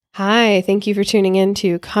Hi, thank you for tuning in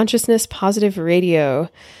to Consciousness Positive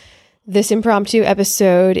Radio. This impromptu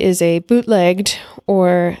episode is a bootlegged,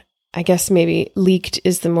 or I guess maybe leaked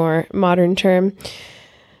is the more modern term,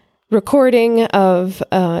 recording of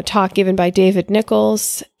a talk given by David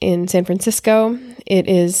Nickles in San Francisco. It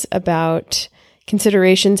is about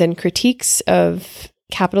considerations and critiques of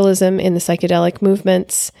capitalism in the psychedelic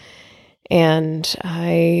movements. And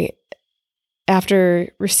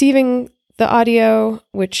after receiving the audio,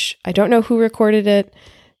 which I don't know who recorded it,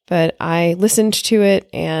 but I listened to it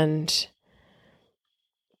and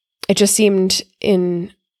it just seemed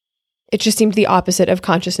the opposite of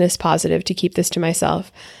consciousness positive to keep this to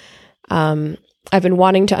myself. I've been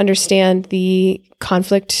wanting to understand the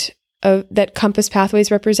conflict that Compass Pathways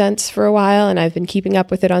represents for a while, and I've been keeping up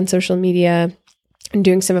with it on social media and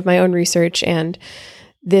doing some of my own research, and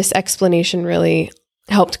this explanation really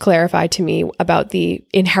helped clarify to me about the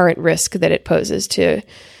inherent risk that it poses to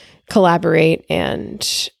collaborate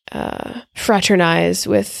and fraternize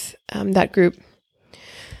with that group.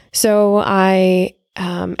 So I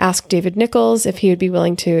asked David Nickles if he would be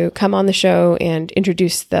willing to come on the show and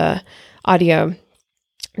introduce the audio.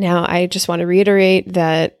 Now, I just want to reiterate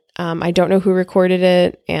that I don't know who recorded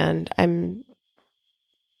it, and I'm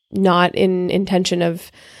not in intention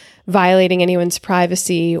of violating anyone's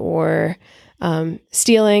privacy or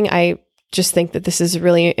stealing. I just think that this is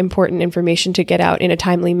really important information to get out in a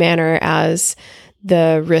timely manner, as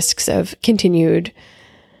the risks of continued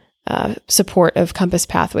support of Compass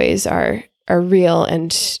Pathways are real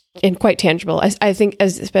and quite tangible. I think,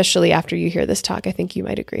 especially after you hear this talk, I think you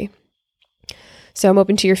might agree. So I'm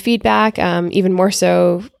open to your feedback. Even more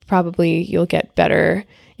so, probably you'll get better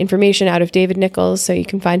information out of David Nickles, so you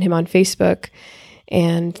can find him on Facebook.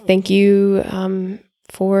 And thank you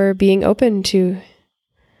for being open to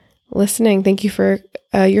listening. Thank you for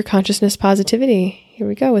your consciousness positivity. Here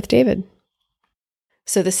we go with David.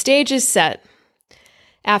 So the stage is set.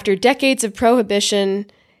 After decades of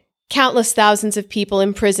prohibition, countless thousands of people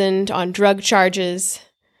imprisoned on drug charges,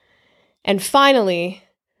 and finally,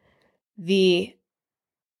 a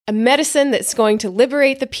medicine that's going to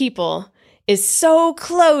liberate the people is so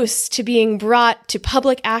close to being brought to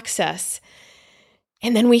public access.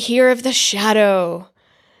 And then we hear of the shadow.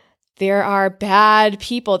 There are bad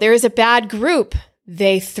people. There is a bad group.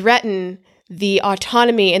 They threaten the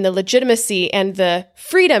autonomy and the legitimacy and the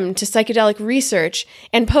freedom to psychedelic research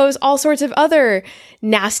and pose all sorts of other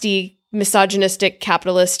nasty, misogynistic,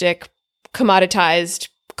 capitalistic, commoditized,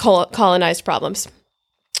 colonized problems.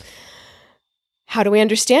 How do we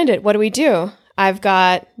understand it? What do we do? I've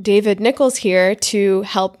got David Nickles here to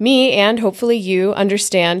help me and hopefully you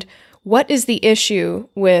understand what is the issue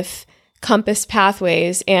with Compass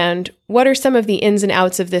Pathways and what are some of the ins and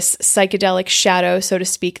outs of this psychedelic shadow, so to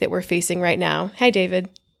speak, that we're facing right now. Hi, David.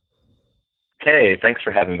 Hey, thanks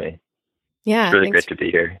for having me. Yeah. It's really great to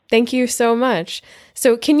be here. Thank you so much.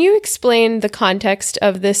 So can you explain the context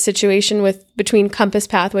of this situation between Compass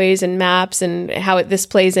Pathways and MAPS and how this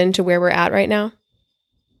plays into where we're at right now?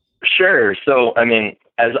 Sure. So,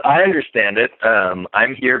 as I understand it,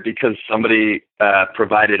 I'm here because somebody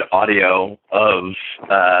provided audio of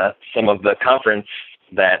some of the conference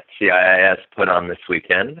that CIIS put on this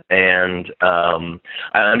weekend. And I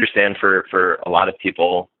understand for a lot of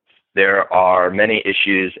people, there are many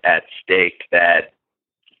issues at stake that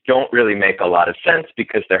don't really make a lot of sense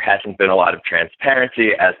because there hasn't been a lot of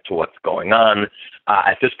transparency as to what's going on.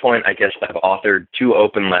 At this point, I guess I've authored 2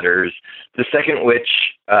 open letters, the second which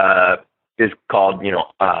is called,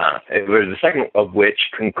 the second of which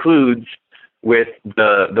concludes with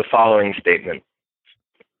the following statement.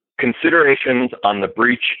 Considerations on the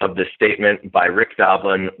breach of the statement by Rick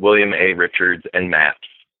Doblin, William A. Richards, and MAPS.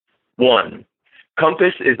 1.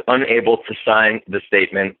 Compass is unable to sign the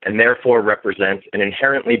statement and therefore represents an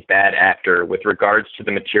inherently bad actor with regards to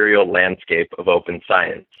the material landscape of open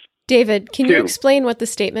science. David, can you explain what the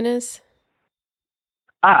statement is?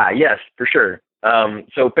 Yes, for sure.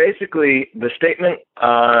 So basically, the statement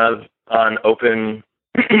on open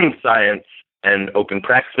science and open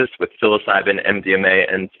praxis with psilocybin,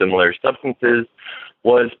 MDMA, and similar substances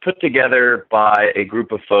was put together by a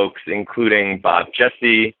group of folks, including Bob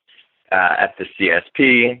Jesse at the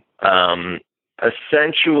CSP.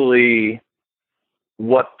 Essentially,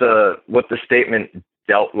 what the statement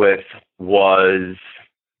dealt with was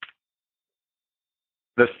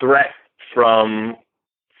the threat from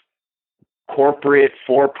corporate,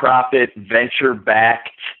 for-profit, venture-backed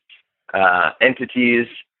entities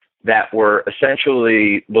that were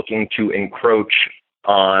essentially looking to encroach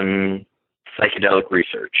on psychedelic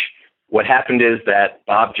research. What happened is that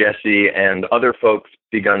Bob Jesse and other folks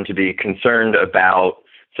begun to be concerned about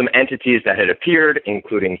some entities that had appeared,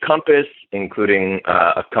 including Compass, including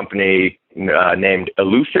a company named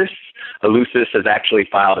Eleusis. Eleusis has actually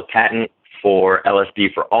filed a patent for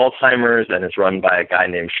LSD for Alzheimer's and is run by a guy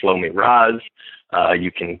named Shlomi Raz.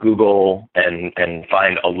 You can Google and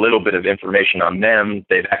find a little bit of information on them.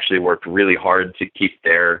 They've actually worked really hard to keep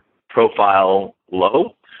their profile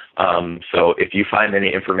low. So if you find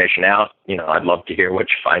any information out, I'd love to hear what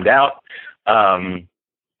you find out.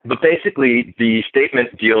 But basically, the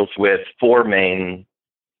statement deals with four main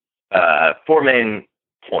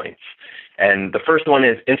points. And the first one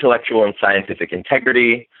is intellectual and scientific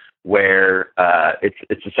integrity, where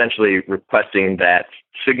it's essentially requesting that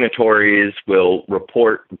signatories will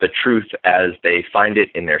report the truth as they find it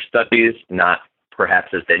in their studies, not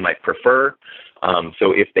perhaps as they might prefer.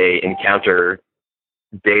 So if they encounter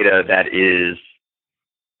data that is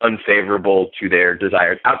unfavorable to their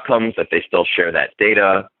desired outcomes, that they still share that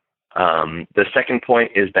data. The second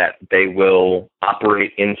point is that they will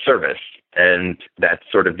operate in service. And that's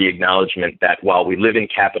sort of the acknowledgement that while we live in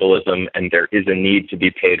capitalism and there is a need to be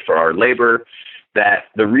paid for our labor, that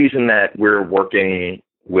the reason that we're working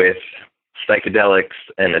with psychedelics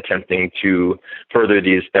and attempting to further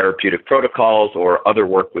these therapeutic protocols or other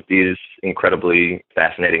work with these incredibly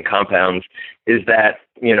fascinating compounds is that,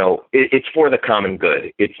 it's for the common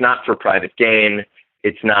good. It's not for private gain.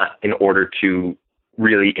 It's not in order to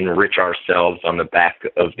really enrich ourselves on the back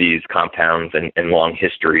of these compounds and long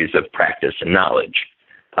histories of practice and knowledge.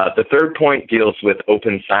 The third point deals with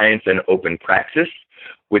open science and open praxis,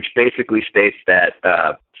 which basically states that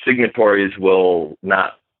signatories will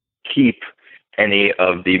not keep any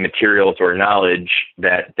of the materials or knowledge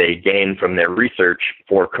that they gain from their research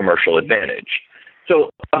for commercial advantage. So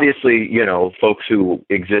obviously, folks who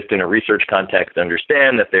exist in a research context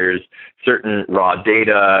understand that there's certain raw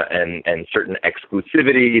data and certain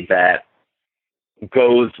exclusivity that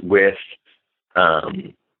goes with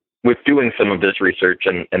doing some of this research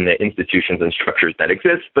and the institutions and structures that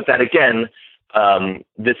exist. But that, again,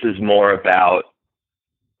 this is more about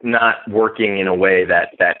not working in a way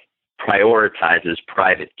that prioritizes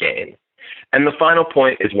private gain. And the final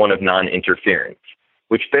point is one of non-interference,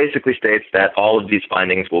 which basically states that all of these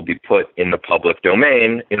findings will be put in the public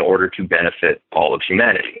domain in order to benefit all of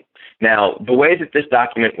humanity. Now, the way that this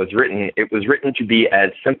document was written, it was written to be as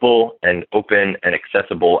simple and open and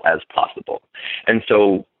accessible as possible. And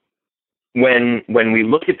so when we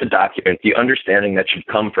look at the document, the understanding that should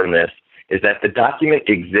come from this is that the document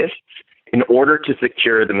exists in order to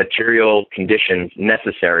secure the material conditions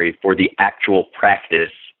necessary for the actual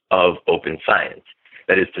practice of open science.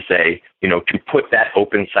 That is to say, to put that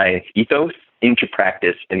open science ethos into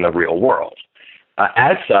practice in the real world.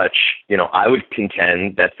 As such, I would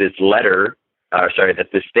contend that this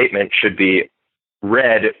statement should be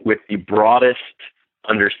read with the broadest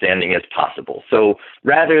understanding as possible. So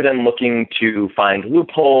rather than looking to find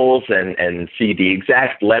loopholes and see the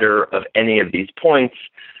exact letter of any of these points,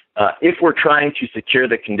 if we're trying to secure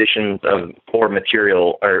the conditions for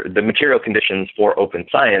material or the material conditions for open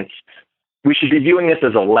science, we should be viewing this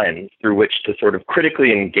as a lens through which to sort of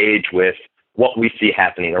critically engage with what we see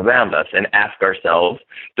happening around us and ask ourselves,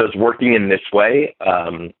 does working in this way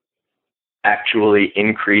actually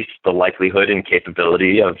increase the likelihood and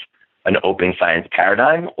capability of an open science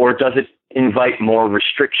paradigm, or does it invite more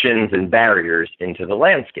restrictions and barriers into the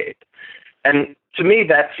landscape? And to me,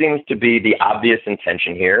 that seems to be the obvious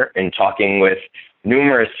intention here in talking with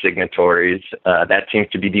numerous signatories. That seems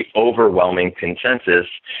to be the overwhelming consensus.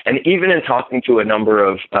 And even in talking to a number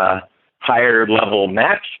of higher level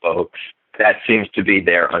MAPS folks, that seems to be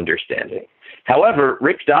their understanding. However,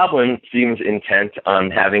 Rick Doblin seems intent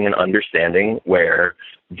on having an understanding where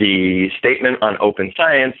the statement on open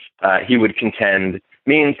science, he would contend,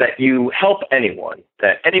 means that you help anyone,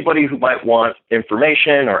 that anybody who might want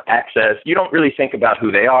information or access, you don't really think about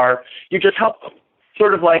who they are, you just help them.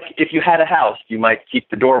 Sort of like if you had a house, you might keep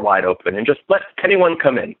the door wide open and just let anyone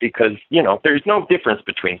come in because, there's no difference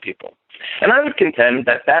between people. And I would contend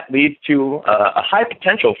that that leads to a high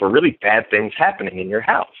potential for really bad things happening in your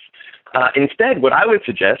house. Instead, what I would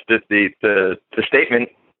suggest is the statement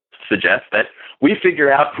suggests that we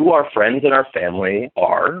figure out who our friends and our family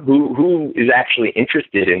are, who is actually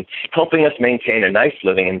interested in helping us maintain a nice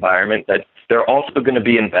living environment, that they're also going to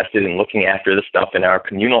be invested in looking after the stuff in our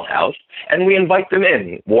communal house, and we invite them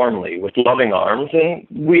in warmly with loving arms, and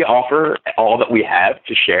we offer all that we have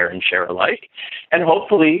to share and share alike. And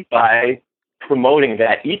hopefully by promoting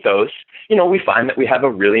that ethos, we find that we have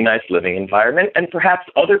a really nice living environment, and perhaps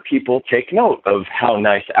other people take note of how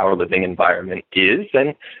nice our living environment is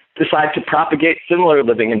and decide to propagate similar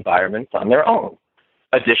living environments on their own.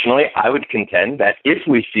 Additionally, I would contend that if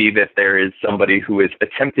we see that there is somebody who is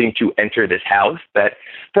attempting to enter this house that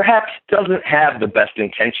perhaps doesn't have the best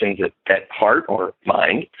intentions at heart or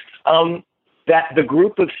mind, that the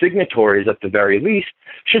group of signatories, at the very least,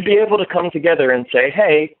 should be able to come together and say,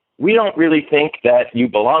 hey, we don't really think that you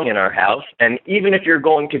belong in our house, and even if you're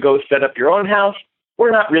going to go set up your own house,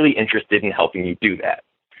 we're not really interested in helping you do that.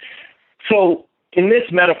 So in this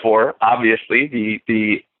metaphor, obviously,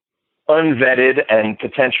 the unvetted and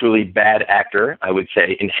potentially bad actor, I would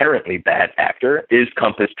say inherently bad actor, is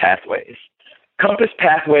Compass Pathways. Compass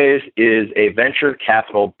Pathways is a venture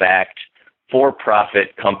capital-backed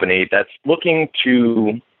for-profit company that's looking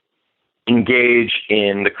to engage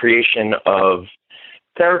in the creation of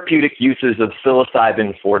therapeutic uses of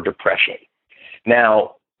psilocybin for depression.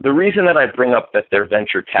 Now, the reason that I bring up that they're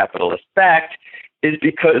venture capitalist-backed is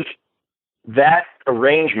because that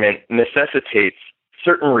arrangement necessitates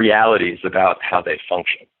certain realities about how they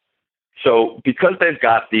function. So because they've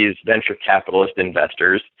got these venture capitalist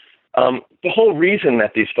investors, the whole reason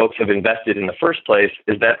that these folks have invested in the first place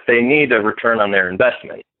is that they need a return on their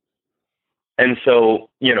investment. And so,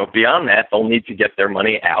 beyond that, they'll need to get their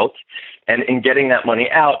money out. And in getting that money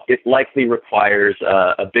out, it likely requires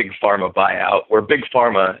a big pharma buyout, where big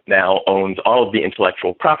pharma now owns all of the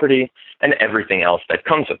intellectual property and everything else that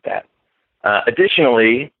comes with that.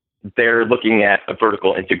 Additionally, they're looking at a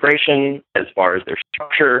vertical integration as far as their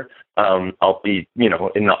structure. I'll be,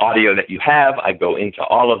 in the audio that you have, I go into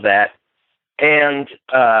all of that. And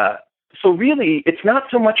so really, it's not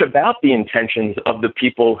so much about the intentions of the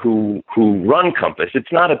people who run Compass.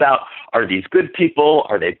 It's not about, are these good people?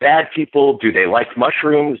 Are they bad people? Do they like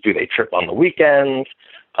mushrooms? Do they trip on the weekends?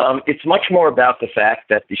 It's much more about the fact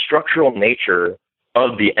that the structural nature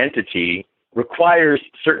of the entity requires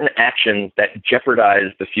certain actions that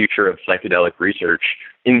jeopardize the future of psychedelic research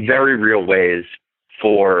in very real ways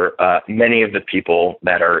for many of the people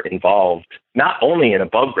that are involved, not only in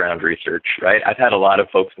above ground research, right? I've had a lot of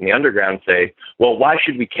folks in the underground say, well, why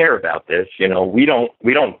should we care about this? We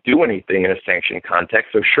don't do anything in a sanctioned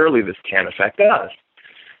context, so surely this can't affect us.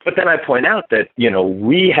 But then I point out that,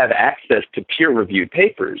 we have access to peer-reviewed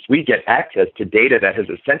papers. We get access to data that has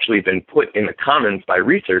essentially been put in the commons by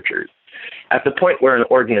researchers. At the point where an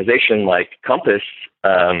organization like Compass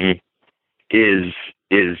is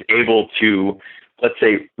able to, let's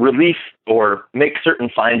say, release or make certain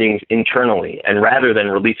findings internally, and rather than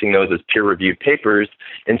releasing those as peer-reviewed papers,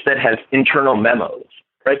 instead has internal memos,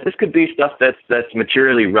 right? This could be stuff that's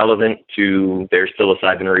materially relevant to their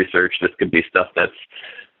psilocybin research. This could be stuff that's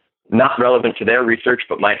not relevant to their research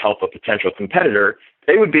but might help a potential competitor.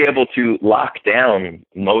 They would be able to lock down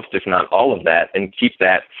most, if not all of that, and keep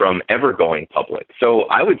that from ever going public. So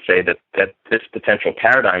I would say that this potential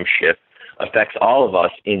paradigm shift affects all of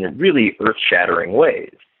us in really earth-shattering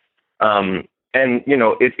ways.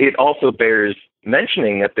 It also bears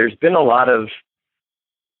mentioning that there's been a lot of,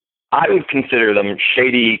 I would consider them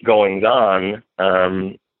shady goings-on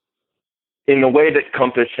in the way that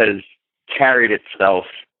Compass has carried itself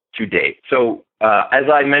to date. So as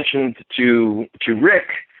I mentioned to Rick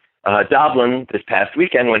Doblin this past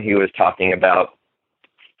weekend when he was talking about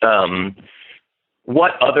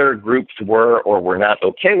what other groups were or were not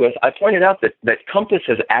okay with, I pointed out that Compass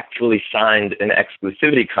has actually signed an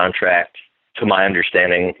exclusivity contract, to my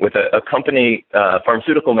understanding, with a company,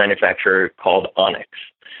 pharmaceutical manufacturer called Onyx.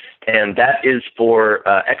 And that is for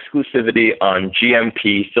exclusivity on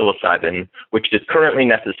GMP psilocybin, which is currently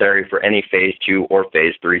necessary for any phase 2 or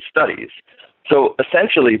phase 3 studies. So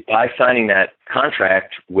essentially, by signing that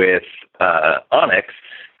contract with Onyx,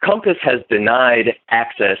 Compass has denied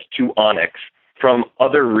access to Onyx from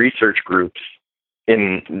other research groups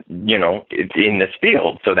in this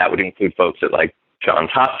field. So that would include folks at like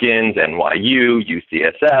Johns Hopkins, NYU,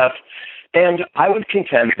 UCSF. And I would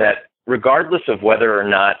contend that regardless of whether or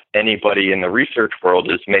not anybody in the research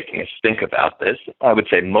world is making a stink about this, I would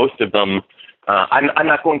say most of them, I'm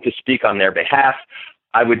not going to speak on their behalf.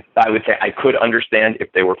 I would say I could understand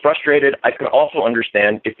if they were frustrated. I could also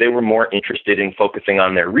understand if they were more interested in focusing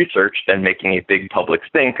on their research than making a big public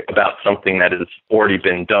stink about something that has already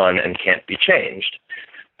been done and can't be changed.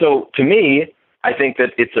 So to me, I think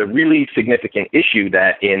that it's a really significant issue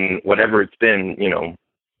that in whatever it's been,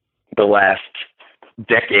 the last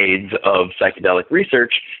decades of psychedelic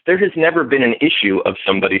research, there has never been an issue of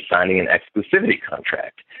somebody signing an exclusivity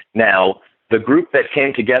contract. Now, the group that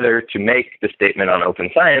came together to make the statement on open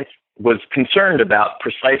science was concerned about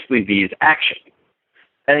precisely these actions.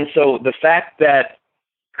 And so the fact that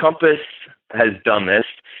Compass has done this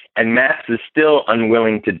and MAPS is still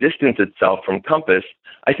unwilling to distance itself from Compass,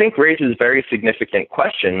 I think raises very significant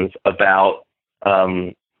questions about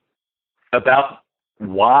about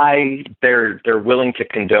why they're willing to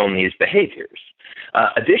condone these behaviors.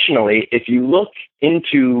 Additionally, if you look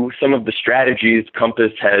into some of the strategies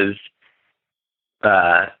Compass has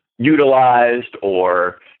utilized,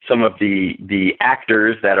 or some of the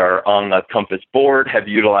actors that are on the Compass board have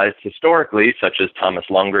utilized historically, such as Thomas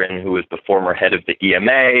Lundgren, who was the former head of the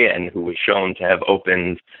EMA and who was shown to have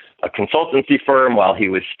opened a consultancy firm while he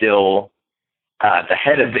was still the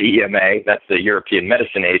head of the EMA, that's the European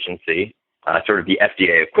Medicine Agency, sort of the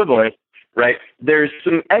FDA equivalent, right? There's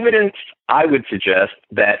some evidence, I would suggest,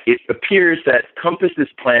 that it appears that Compass is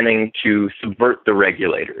planning to subvert the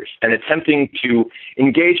regulators and attempting to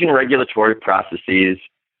engage in regulatory processes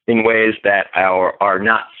in ways that are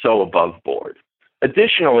not so above board.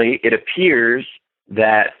 Additionally, it appears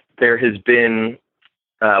that there has been,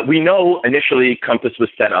 we know initially Compass was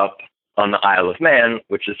set up on the Isle of Man,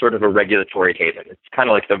 which is sort of a regulatory haven. It's kind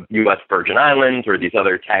of like the U.S. Virgin Islands or these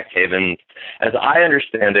other tax havens. As I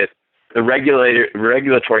understand it, the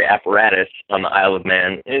regulatory apparatus on the Isle of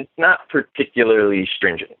Man is not particularly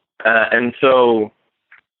stringent. And so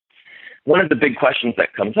one of the big questions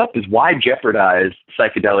that comes up is, why jeopardize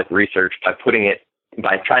psychedelic research by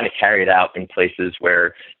trying to carry it out in places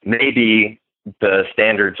where maybe the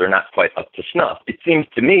standards are not quite up to snuff? It seems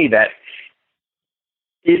to me that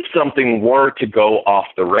if something were to go off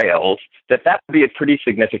the rails, that would be a pretty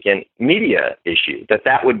significant media issue,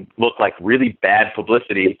 that would look like really bad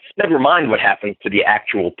publicity, never mind what happens to the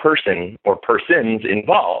actual person or persons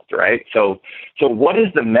involved, right? So what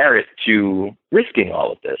is the merit to risking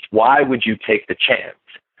all of this? Why would you take the chance?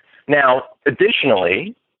 Now,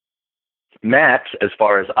 additionally, MAPS, as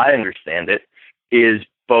far as I understand it, is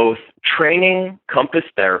both training Compass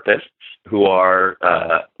therapists who are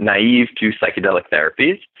naive to psychedelic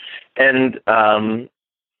therapies. And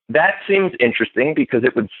that seems interesting because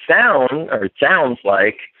it sounds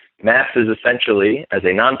like MAPS is essentially, as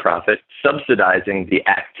a nonprofit, subsidizing the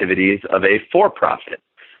activities of a for-profit,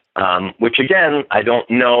 which again, I don't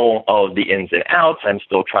know all of the ins and outs. I'm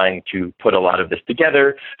still trying to put a lot of this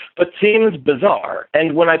together, but seems bizarre.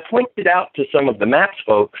 And when I pointed out to some of the MAPS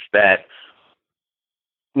folks that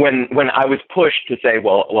when I was pushed to say,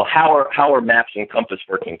 well, how are MAPS and Compass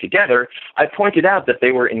working together, I pointed out that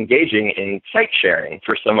they were engaging in site sharing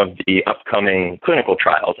for some of the upcoming clinical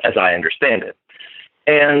trials, as I understand it.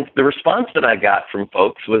 And the response that I got from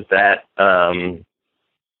folks was that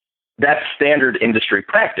that's standard industry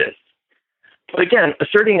practice. But again,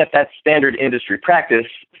 asserting that that's standard industry practice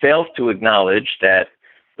fails to acknowledge that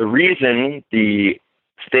the reason the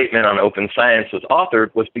statement on open science was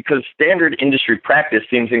authored was because standard industry practice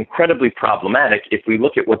seems incredibly problematic if we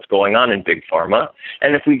look at what's going on in big pharma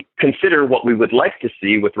and if we consider what we would like to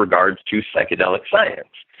see with regards to psychedelic science.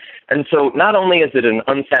 And so not only is it an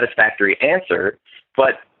unsatisfactory answer,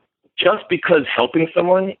 but just because helping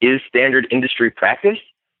someone is standard industry practice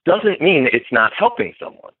doesn't mean it's not helping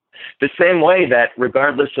someone. The same way that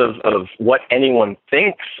regardless of what anyone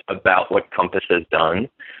thinks about what Compass has done,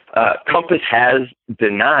 Compass has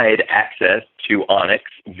denied access to Onyx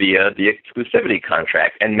via the exclusivity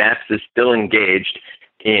contract, and MAPS is still engaged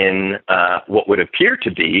in what would appear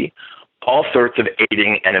to be all sorts of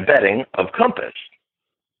aiding and abetting of Compass.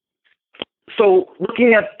 So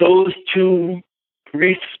looking at those two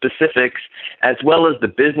brief specifics, as well as the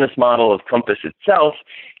business model of Compass itself,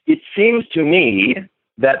 it seems to me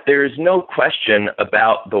that there's no question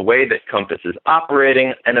about the way that Compass is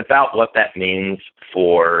operating and about what that means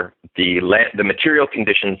for the material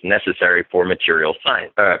conditions necessary for material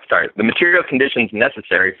science. The material conditions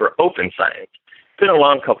necessary for open science. It's been a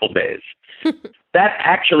long couple of days. That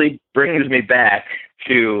actually brings me back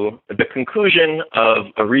to the conclusion of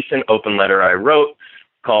a recent open letter I wrote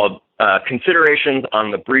called Considerations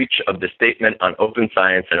on the Breach of the Statement on Open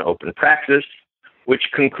Science and Open Praxis, which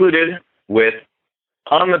concluded with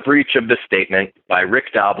On the Breach of the Statement by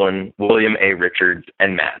Rick Doblin, William A. Richards,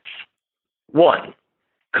 and MAPS. 1.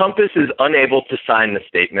 Compass is unable to sign the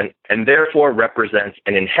statement and therefore represents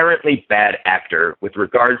an inherently bad actor with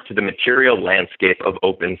regards to the material landscape of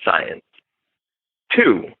open science.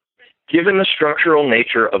 2. Given the structural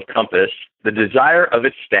nature of Compass, the desire of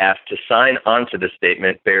its staff to sign onto the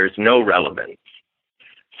statement bears no relevance.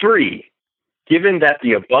 3. Given that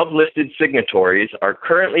the above-listed signatories are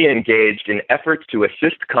currently engaged in efforts to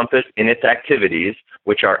assist Compass in its activities,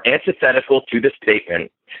 which are antithetical to the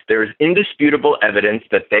statement, there is indisputable evidence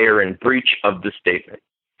that they are in breach of the statement.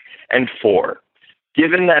 And 4.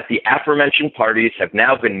 Given that the aforementioned parties have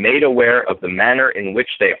now been made aware of the manner in which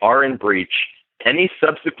they are in breach, any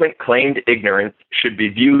subsequent claimed ignorance should be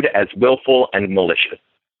viewed as willful and malicious.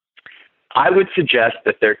 I would suggest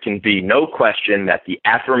that there can be no question that the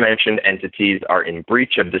aforementioned entities are in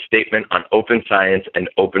breach of the statement on open science and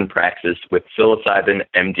open praxis with psilocybin,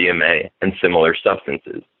 MDMA, and similar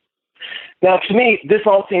substances. Now, to me, this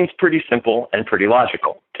all seems pretty simple and pretty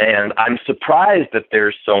logical, and I'm surprised that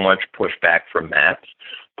there's so much pushback from MAPS,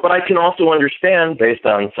 but I can also understand, based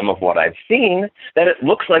on some of what I've seen, that it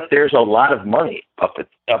looks like there's a lot of money up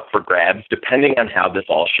for grabs, depending on how this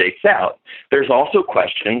all shakes out. There's also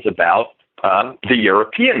questions about the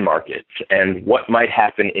European markets and what might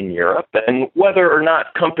happen in Europe and whether or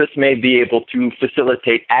not Compass may be able to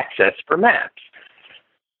facilitate access for MAPS.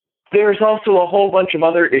 There's also a whole bunch of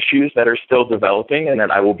other issues that are still developing and that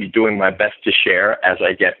I will be doing my best to share as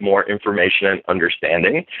I get more information and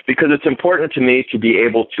understanding, because it's important to me to be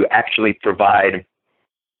able to actually provide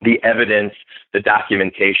the evidence, the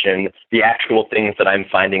documentation, the actual things that I'm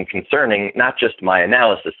finding concerning, not just my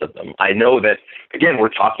analysis of them. I know that, again, we're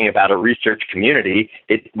talking about a research community.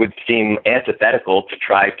 It would seem antithetical to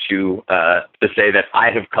try to say that I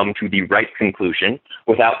have come to the right conclusion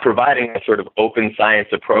without providing a sort of open science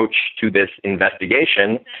approach to this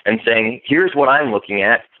investigation and saying, here's what I'm looking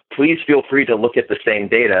at. Please feel free to look at the same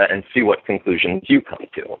data and see what conclusions you come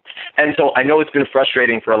to. And so I know it's been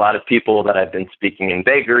frustrating for a lot of people that I've been speaking in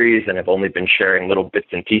vagaries and have only been sharing little bits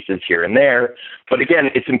and pieces here and there. But again,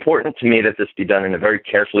 it's important to me that this be done in a very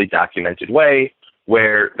carefully documented way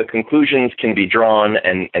where the conclusions can be drawn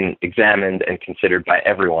and examined and considered by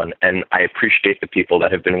everyone. And I appreciate the people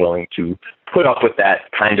that have been willing to put up with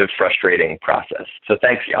that kind of frustrating process. So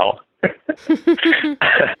thanks, y'all.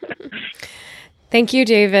 Thank you,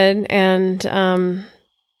 David. And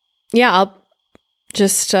I'll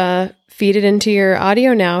just feed it into your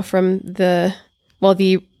audio now from the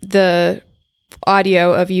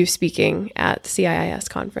audio of you speaking at the CIIS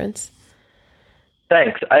conference.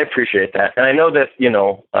 Thanks. I appreciate that. And I know that,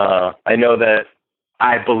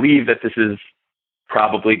 I believe that this is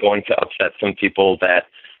probably going to upset some people, that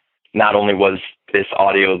not only was this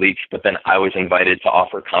audio leaked, but then I was invited to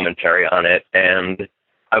offer commentary on it. And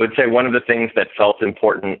I would say one of the things that felt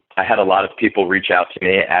important, I had a lot of people reach out to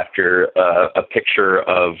me after a picture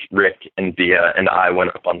of Rick and Bia and I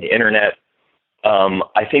went up on the internet.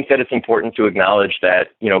 I think that it's important to acknowledge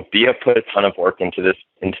that, Bia put a ton of work into this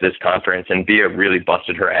conference, and Bia really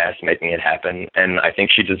busted her ass making it happen. And I think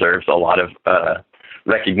she deserves a lot of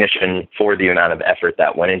recognition for the amount of effort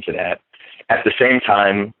that went into that. At the same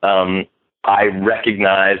time, I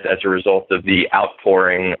recognized, as a result of the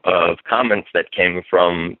outpouring of comments that came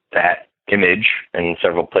from that image in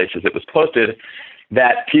several places it was posted,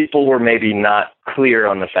 that people were maybe not clear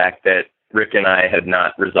on the fact that Rick and I had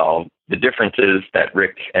not resolved the differences, that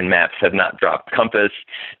Rick and MAPS have not dropped Compass,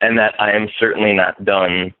 and that I am certainly not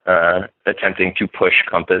done attempting to push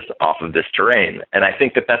Compass off of this terrain. And I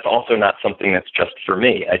think that that's also not something that's just for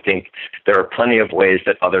me. I think there are plenty of ways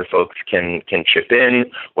that other folks can chip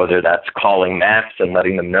in, whether that's calling MAPS and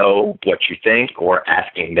letting them know what you think, or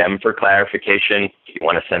asking them for clarification. If you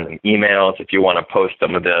want to send them emails, if you want to post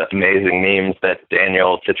some of the amazing memes that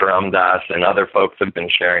Daniel Titaramdas and other folks have been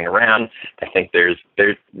sharing around, I think there's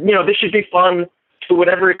this should be fun. To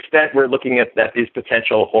whatever extent we're looking at these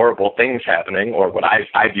potential horrible things happening, or what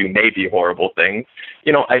I view may be horrible things,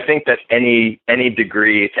 I think that any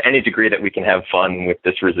degree that we can have fun with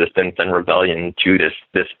this resistance and rebellion to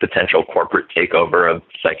this potential corporate takeover of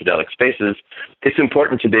psychedelic spaces, it's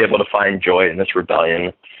important to be able to find joy in this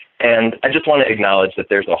rebellion. And I just want to acknowledge that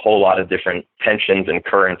there's a whole lot of different tensions and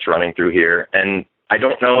currents running through here. And I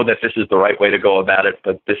don't know that this is the right way to go about it,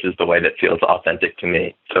 but this is the way that feels authentic to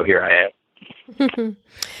me. So here I am.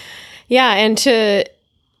 Yeah, and to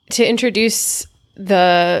introduce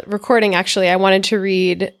the recording, actually, I wanted to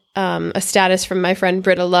read a status from my friend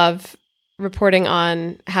Britta Love reporting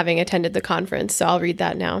on having attended the conference. So I'll read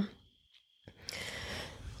that now.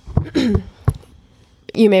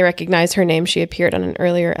 You may recognize her name. She appeared on an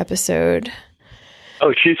earlier episode.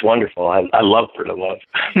 Oh, she's wonderful. I love Britta Love.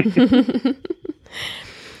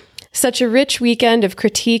 Such a rich weekend of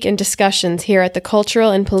critique and discussions here at the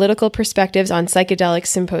Cultural and Political Perspectives on Psychedelics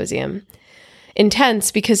Symposium.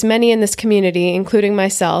 Intense because many in this community, including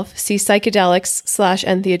myself, see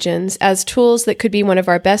psychedelics/entheogens as tools that could be one of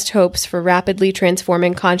our best hopes for rapidly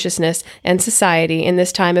transforming consciousness and society in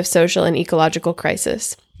this time of social and ecological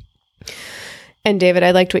crisis. And David, I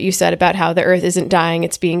liked what you said about how the earth isn't dying,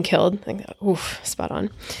 it's being killed. I think, oof, spot on.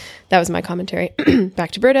 That was my commentary. Back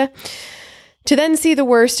to Britta. To then see the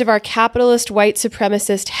worst of our capitalist, white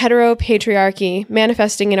supremacist, hetero-patriarchy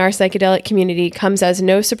manifesting in our psychedelic community comes as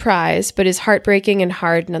no surprise, but is heartbreaking and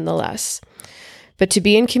hard nonetheless. But to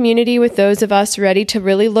be in community with those of us ready to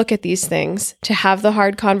really look at these things, to have the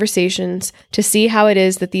hard conversations, to see how it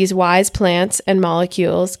is that these wise plants and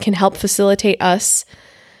molecules can help facilitate us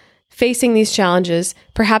facing these challenges,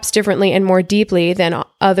 perhaps differently and more deeply than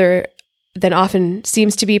often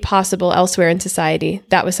seems to be possible elsewhere in society,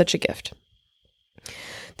 that was such a gift.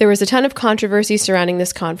 There was a ton of controversy surrounding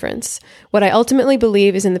this conference. What I ultimately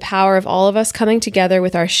believe is in the power of all of us coming together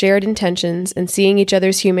with our shared intentions and seeing each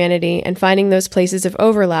other's humanity and finding those places of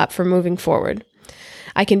overlap for moving forward.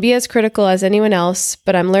 I can be as critical as anyone else,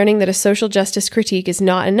 but I'm learning that a social justice critique is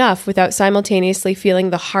not enough without simultaneously feeling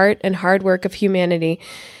the heart and hard work of humanity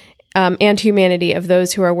and humanity of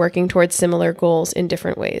those who are working towards similar goals in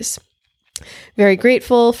different ways. Very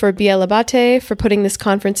grateful for Bia Labate for putting this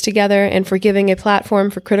conference together and for giving a platform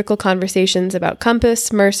for critical conversations about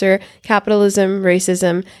Compass, Mercer, capitalism,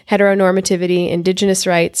 racism, heteronormativity, indigenous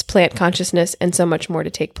rights, plant consciousness, and so much more to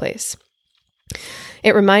take place.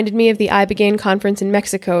 It reminded me of the Ibogaine conference in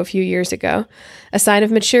Mexico a few years ago. A sign of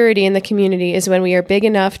maturity in the community is when we are big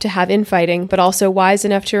enough to have infighting, but also wise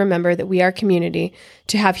enough to remember that we are community,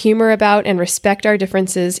 to have humor about and respect our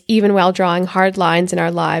differences, even while drawing hard lines in our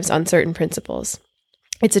lives on certain principles.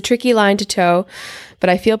 It's a tricky line to toe, but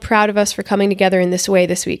I feel proud of us for coming together in this way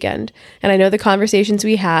this weekend. And I know the conversations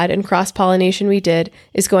we had and cross-pollination we did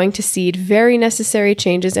is going to seed very necessary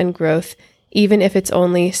changes and growth, even if it's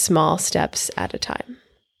only small steps at a time.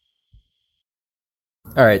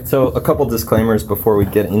 All right, so a couple disclaimers before we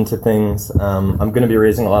get into things. I'm going to be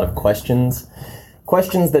raising a lot of questions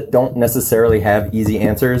that don't necessarily have easy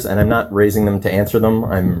answers, and I'm not raising them to answer them.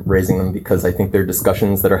 I'm raising them because I think they're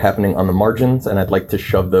discussions that are happening on the margins, and I'd like to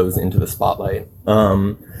shove those into the spotlight.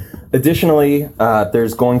 Additionally,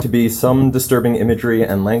 there's going to be some disturbing imagery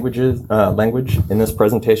and language in this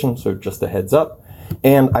presentation, so just a heads up.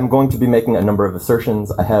 And I'm going to be making a number of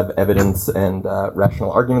assertions. I have evidence and rational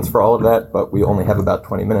arguments for all of that, but we only have about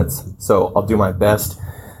 20 minutes, so I'll do my best.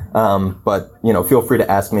 But, feel free to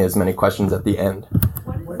ask me as many questions at the end.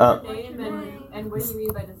 What is your name and what do you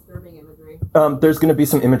mean by disturbing imagery? There's going to be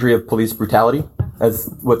some imagery of police brutality, as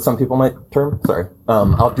what some people might term. Sorry.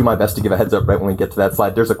 I'll do my best to give a heads up right when we get to that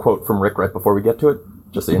slide. There's a quote from Rick right before we get to it,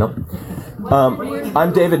 just so you know.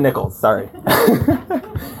 I'm David Nickles, sorry.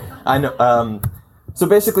 I know. So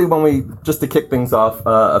basically, just to kick things off,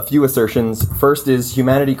 a few assertions. First is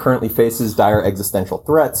humanity currently faces dire existential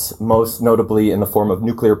threats, most notably in the form of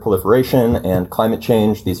nuclear proliferation and climate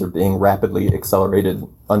change. These are being rapidly accelerated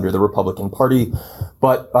under the Republican Party,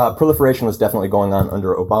 but proliferation was definitely going on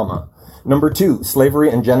under Obama. Number two, slavery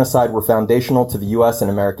and genocide were foundational to the U.S. and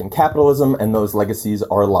American capitalism, and those legacies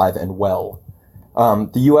are alive and well.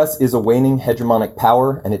 The U.S. is a waning hegemonic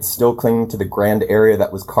power, and it's still clinging to the grand area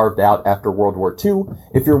that was carved out after World War II.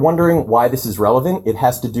 If you're wondering why this is relevant, it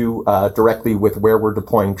has to do directly with where we're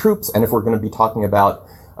deploying troops, and if we're going to be talking about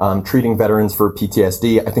treating veterans for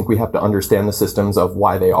PTSD, I think we have to understand the systems of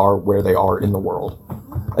why they are where they are in the world.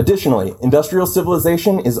 Additionally, industrial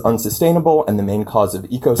civilization is unsustainable and the main cause of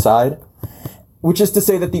ecocide, which is to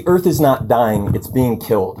say that the Earth is not dying, it's being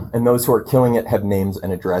killed, and those who are killing it have names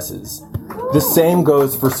and addresses. The same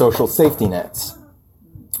goes for social safety nets.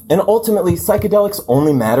 And ultimately, psychedelics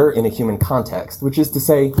only matter in a human context, which is to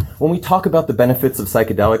say, when we talk about the benefits of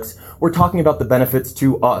psychedelics, we're talking about the benefits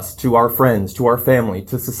to us, to our friends, to our family,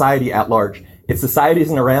 to society at large. If society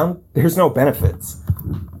isn't around, there's no benefits.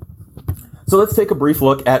 So let's take a brief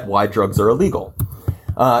look at why drugs are illegal.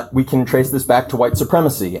 We can trace this back to white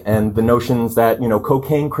supremacy and the notions that,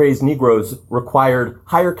 cocaine-crazed Negroes required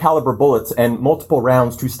higher caliber bullets and multiple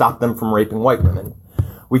rounds to stop them from raping white women.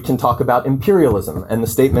 We can talk about imperialism and the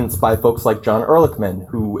statements by folks like John Ehrlichman,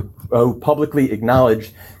 who publicly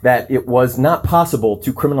acknowledged that it was not possible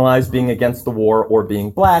to criminalize being against the war or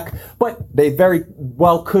being black, but they very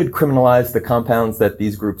well could criminalize the compounds that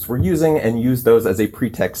these groups were using and use those as a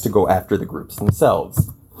pretext to go after the groups themselves.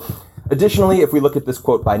 Additionally, if we look at this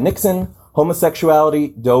quote by Nixon, homosexuality,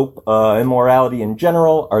 dope, immorality in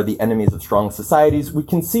general are the enemies of strong societies, we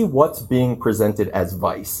can see what's being presented as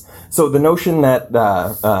vice. So the notion that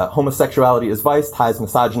homosexuality is vice ties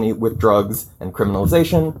misogyny with drugs and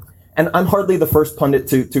criminalization. And I'm hardly the first pundit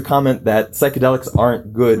to comment that psychedelics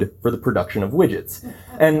aren't good for the production of widgets.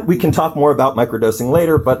 And we can talk more about microdosing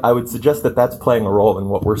later, but I would suggest that that's playing a role in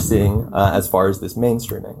what we're seeing as far as this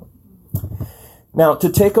mainstreaming. Now, to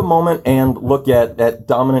take a moment and look at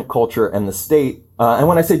dominant culture and the state, and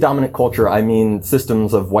when I say dominant culture, I mean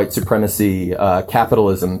systems of white supremacy,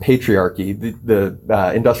 capitalism, patriarchy,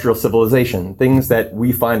 the industrial civilization, things that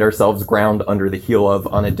we find ourselves ground under the heel of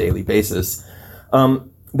on a daily basis.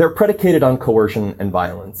 they're predicated on coercion and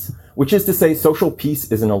violence, which is to say social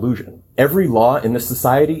peace is an illusion. Every law in this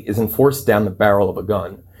society is enforced down the barrel of a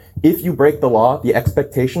gun. If you break the law, the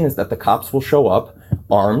expectation is that the cops will show up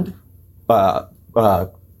armed,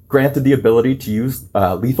 granted the ability to use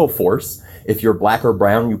lethal force. If you're black or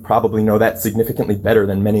brown, you probably know that significantly better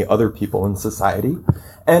than many other people in society.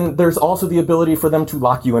 And there's also the ability for them to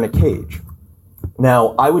lock you in a cage.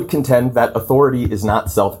 Now, I would contend that authority is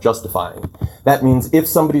not self-justifying. That means if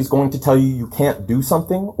somebody's going to tell you you can't do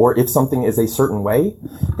something, or if something is a certain way,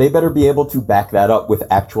 they better be able to back that up with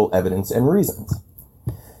actual evidence and reasons.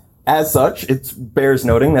 As such, it bears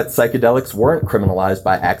noting that psychedelics weren't criminalized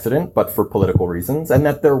by accident, but for political reasons, and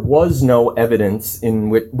that there was no evidence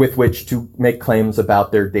with which to make claims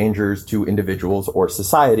about their dangers to individuals or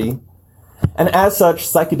society. And as such,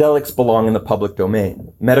 psychedelics belong in the public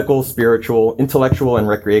domain. Medical, spiritual, intellectual, and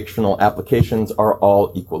recreational applications are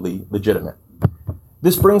all equally legitimate.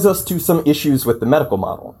 This brings us to some issues with the medical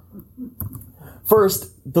model.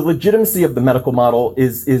 First, the legitimacy of the medical model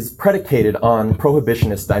is predicated on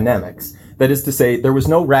prohibitionist dynamics. That is to say, there was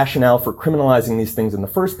no rationale for criminalizing these things in the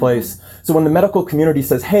first place. So when the medical community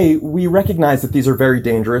says, hey, we recognize that these are very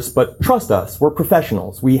dangerous, but trust us, we're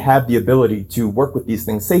professionals. We have the ability to work with these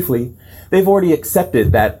things safely. They've already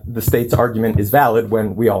accepted that the state's argument is valid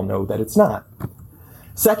when we all know that it's not.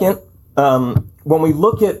 Second, when we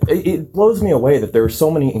look at, it blows me away that there are so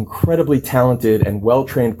many incredibly talented and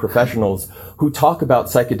well-trained professionals who talk about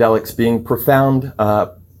psychedelics being profound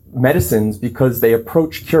medicines because they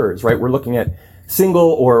approach cures, right? We're looking at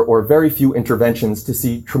single or very few interventions to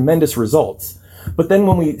see tremendous results. But then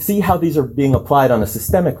when we see how these are being applied on a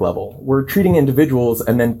systemic level, we're treating individuals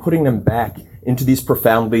and then putting them back into these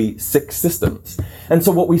profoundly sick systems. And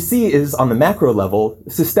so what we see is, on the macro level,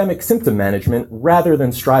 systemic symptom management rather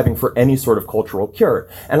than striving for any sort of cultural cure.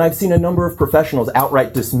 And I've seen a number of professionals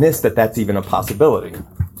outright dismiss that that's even a possibility.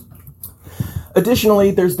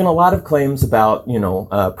 Additionally, there's been a lot of claims about,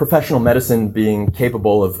 professional medicine being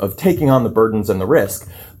capable of taking on the burdens and the risk.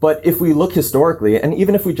 But if we look historically, and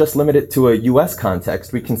even if we just limit it to a U.S.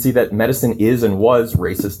 context, we can see that medicine is and was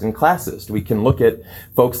racist and classist. We can look at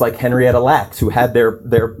folks like Henrietta Lacks, who had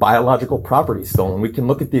their biological property stolen. We can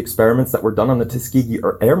look at the experiments that were done on the Tuskegee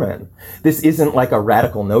Airmen. This isn't like a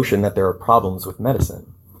radical notion that there are problems with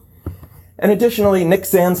medicine. And additionally, Nick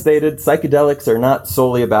Sand stated, psychedelics are not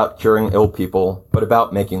solely about curing ill people, but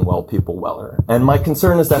about making well people weller. And my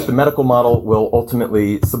concern is that the medical model will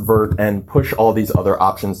ultimately subvert and push all these other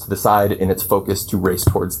options to the side in its focus to race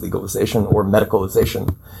towards legalization or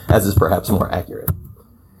medicalization, as is perhaps more accurate.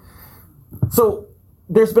 So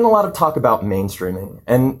there's been a lot of talk about mainstreaming,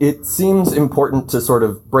 and it seems important to sort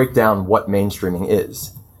of break down what mainstreaming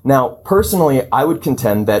is. Now, personally, I would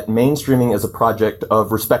contend that mainstreaming is a project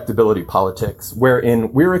of respectability politics,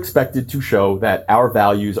 wherein we're expected to show that our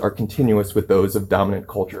values are continuous with those of dominant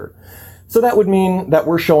culture. So that would mean that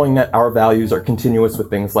we're showing that our values are continuous with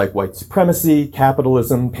things like white supremacy,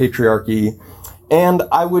 capitalism, patriarchy, and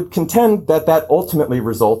I would contend that that ultimately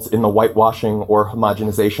results in the whitewashing or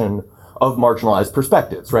homogenization of marginalized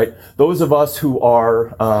perspectives, right? Those of us who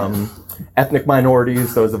are ethnic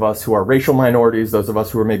minorities, those of us who are racial minorities, those of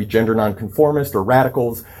us who are maybe gender nonconformist or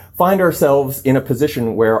radicals, find ourselves in a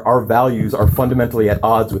position where our values are fundamentally at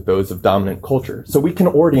odds with those of dominant culture. So we can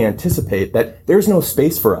already anticipate that there's no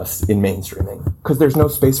space for us in mainstreaming, because there's no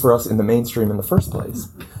space for us in the mainstream in the first place.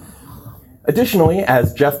 Additionally,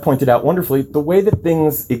 as Jeff pointed out wonderfully, the way that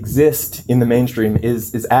things exist in the mainstream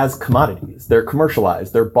is as commodities. They're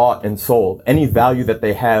commercialized, they're bought and sold. Any value that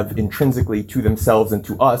they have intrinsically to themselves and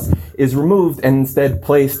to us is removed and instead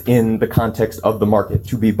placed in the context of the market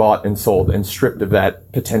to be bought and sold and stripped of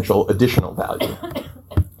that potential additional value.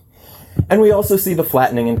 And we also see the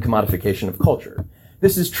flattening and commodification of culture.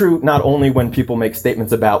 This is true not only when people make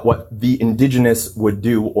statements about what the indigenous would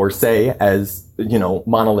do or say as,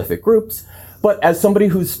 monolithic groups, but as somebody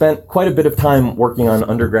who's spent quite a bit of time working on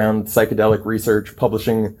underground psychedelic research,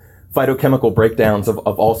 publishing phytochemical breakdowns of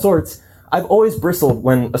all sorts, I've always bristled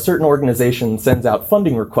when a certain organization sends out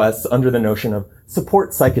funding requests under the notion of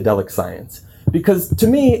support psychedelic science. Because to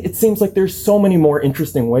me, it seems like there's so many more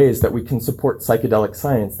interesting ways that we can support psychedelic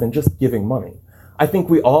science than just giving money. I think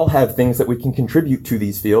we all have things that we can contribute to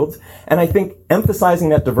these fields, and I think emphasizing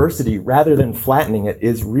that diversity rather than flattening it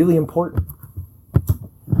is really important.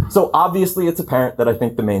 So obviously it's apparent that I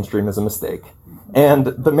think the mainstream is a mistake. And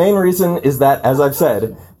the main reason is that, as I've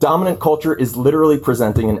said, dominant culture is literally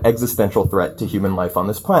presenting an existential threat to human life on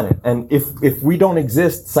this planet. And if we don't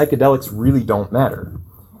exist, psychedelics really don't matter.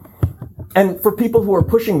 And for people who are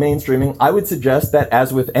pushing mainstreaming, I would suggest that,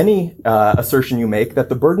 as with any assertion you make, that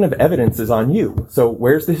the burden of evidence is on you. So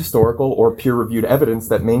where's the historical or peer-reviewed evidence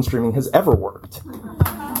that mainstreaming has ever worked?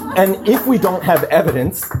 And if we don't have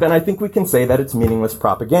evidence, then I think we can say that it's meaningless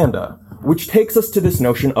propaganda, which takes us to this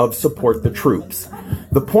notion of support the troops.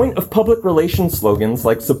 The point of public relations slogans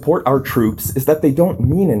like support our troops is that they don't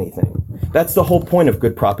mean anything. That's the whole point of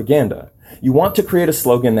good propaganda. You want to create a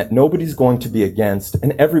slogan that nobody's going to be against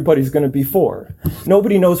and everybody's going to be for.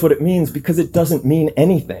 Nobody knows what it means because it doesn't mean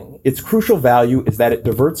anything. Its crucial value is that it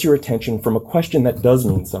diverts your attention from a question that does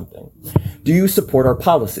mean something. Do you support our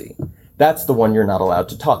policy? That's the one you're not allowed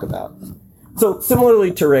to talk about. So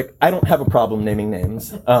similarly to Rick, I don't have a problem naming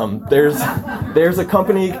names. There's a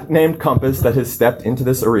company named Compass that has stepped into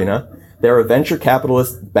this arena. They're a venture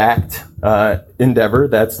capitalist-backed endeavor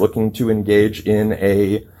that's looking to engage in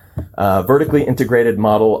a vertically integrated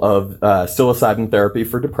model of psilocybin therapy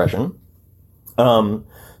for depression.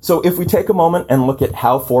 So if we take a moment and look at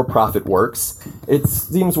how for-profit works, it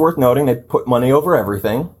seems worth noting they put money over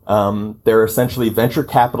everything. They're essentially venture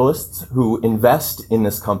capitalists who invest in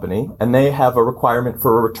this company, and they have a requirement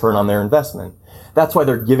for a return on their investment. That's why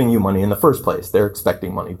they're giving you money in the first place. They're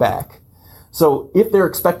expecting money back. So if they're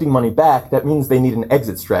expecting money back, that means they need an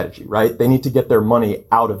exit strategy, right? They need to get their money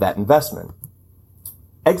out of that investment.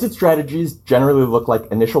 Exit strategies generally look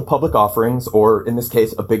like initial public offerings, or in this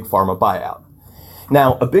case, a big pharma buyout.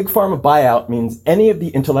 Now, a big pharma buyout means any of the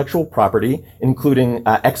intellectual property, including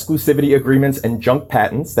exclusivity agreements and junk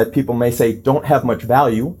patents that people may say don't have much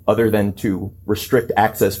value other than to restrict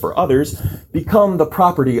access for others, become the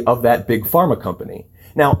property of that big pharma company.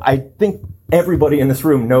 Now, I think everybody in this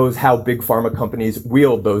room knows how big pharma companies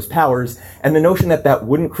wield those powers, and the notion that that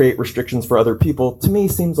wouldn't create restrictions for other people, to me,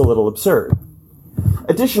 seems a little absurd.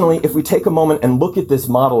 Additionally, if we take a moment and look at this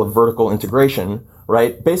model of vertical integration,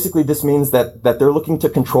 right, basically this means that they're looking to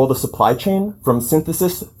control the supply chain from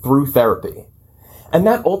synthesis through therapy. And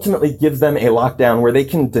that ultimately gives them a lockdown where they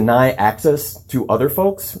can deny access to other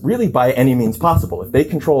folks really by any means possible. If they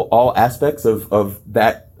control all aspects of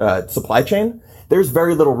that supply chain, there's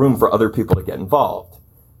very little room for other people to get involved.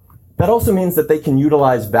 That also means that they can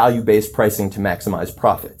utilize value-based pricing to maximize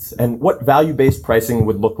profits. And what value-based pricing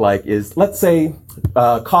would look like is, let's say,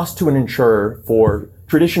 cost to an insurer for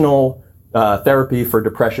traditional therapy for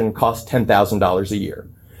depression costs $10,000 a year.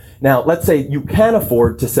 Now, let's say you can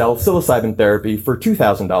afford to sell psilocybin therapy for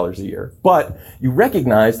 $2,000 a year, but you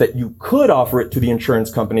recognize that you could offer it to the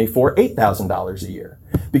insurance company for $8,000 a year,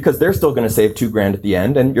 because they're still going to save $2,000 at the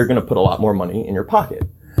end, and you're going to put a lot more money in your pocket.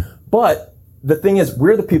 But the thing is,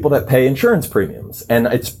 we're the people that pay insurance premiums, and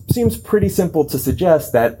it seems pretty simple to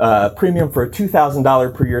suggest that a premium for a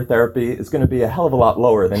 $2,000 per year therapy is going to be a hell of a lot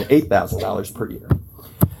lower than $8,000 per year.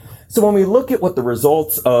 So when we look at what the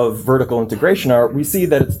results of vertical integration are, we see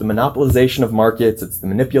that it's the monopolization of markets, it's the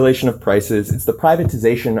manipulation of prices, it's the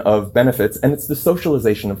privatization of benefits, and it's the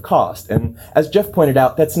socialization of cost. And as Jeff pointed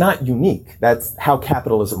out, that's not unique. That's how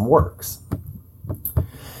capitalism works.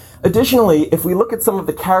 Additionally, if we look at some of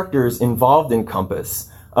the characters involved in Compass,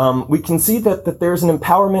 we can see that there's an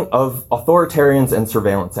empowerment of authoritarians and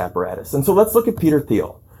surveillance apparatus. And so let's look at Peter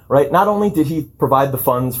Thiel, right? Not only did he provide the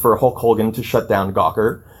funds for Hulk Hogan to shut down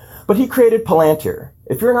Gawker, but he created Palantir.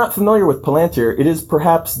 If you're not familiar with Palantir, it is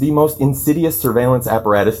perhaps the most insidious surveillance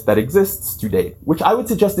apparatus that exists to date, which I would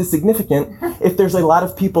suggest is significant if there's a lot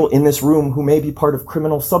of people in this room who may be part of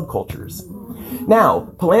criminal subcultures.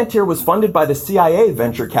 Now, Palantir was funded by the CIA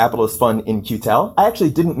venture capitalist fund in QTEL. I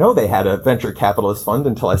actually didn't know they had a venture capitalist fund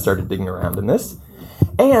until I started digging around in this.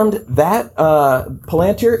 And that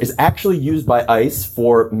Palantir is actually used by ICE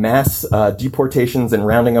for mass deportations and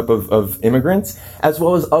rounding up of immigrants, as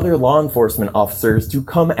well as other law enforcement officers to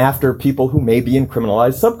come after people who may be in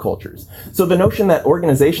criminalized subcultures. So the notion that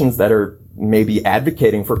organizations that are maybe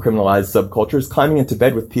advocating for criminalized subcultures climbing into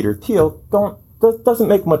bed with Peter Thiel doesn't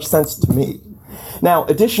make much sense to me. Now,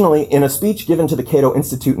 additionally, in a speech given to the Cato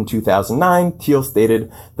Institute in 2009, Thiel stated,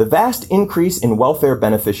 "The vast increase in welfare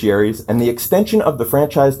beneficiaries and the extension of the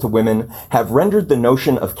franchise to women have rendered the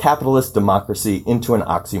notion of capitalist democracy into an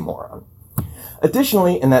oxymoron."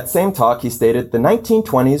 Additionally, in that same talk, he stated, "The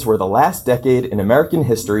 1920s were the last decade in American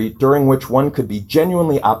history during which one could be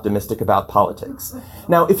genuinely optimistic about politics."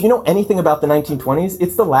 Now, if you know anything about the 1920s,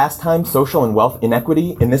 it's the last time social and wealth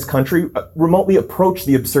inequity in this country remotely approached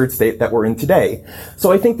the absurd state that we're in today.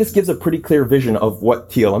 So I think this gives a pretty clear vision of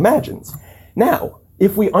what Thiel imagines. Now,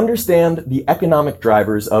 if we understand the economic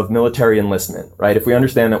drivers of military enlistment, right? If we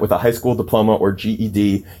understand that with a high school diploma or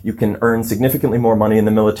GED, you can earn significantly more money in the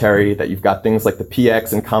military, that you've got things like the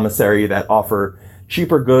PX and commissary that offer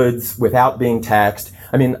cheaper goods without being taxed,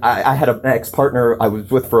 I mean, I had an ex-partner I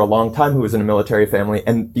was with for a long time who was in a military family,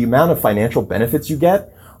 and the amount of financial benefits you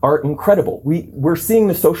get are incredible. We're seeing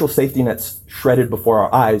the social safety nets shredded before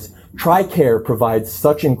our eyes. TRICARE provides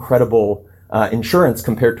such incredible insurance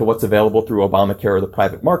compared to what's available through Obamacare or the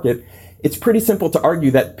private market. It's pretty simple to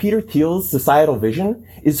argue that Peter Thiel's societal vision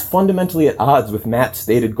is fundamentally at odds with Matt's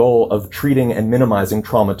stated goal of treating and minimizing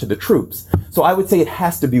trauma to the troops. So I would say it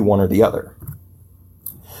has to be one or the other.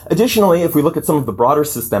 Additionally, if we look at some of the broader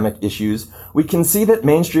systemic issues, we can see that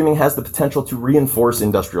mainstreaming has the potential to reinforce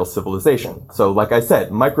industrial civilization. So like I said,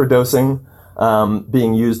 microdosing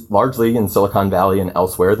being used largely in Silicon Valley and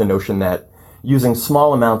elsewhere, the notion that using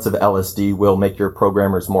small amounts of LSD will make your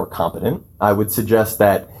programmers more competent. I would suggest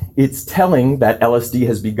that it's telling that LSD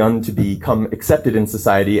has begun to become accepted in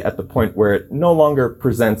society at the point where it no longer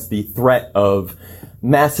presents the threat of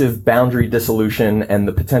massive boundary dissolution and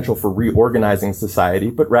the potential for reorganizing society,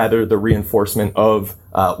 but rather the reinforcement of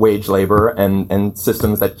wage labor and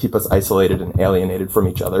systems that keep us isolated and alienated from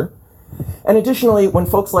each other. And additionally, when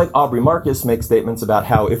folks like Aubrey Marcus make statements about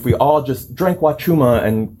how if we all just drank Wachuma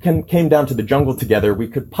and came down to the jungle together, we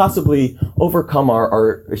could possibly overcome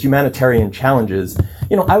our humanitarian challenges,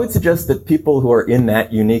 I would suggest that people who are in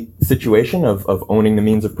that unique situation of owning the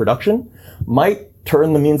means of production might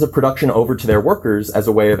turn the means of production over to their workers as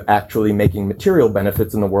a way of actually making material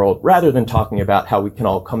benefits in the world, rather than talking about how we can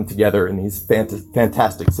all come together in these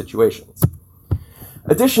fantastic situations.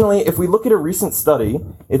 Additionally, if we look at a recent study,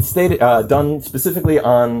 it's stated, done specifically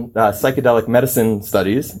on psychedelic medicine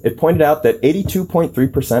studies, it pointed out that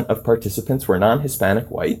 82.3% of participants were non-Hispanic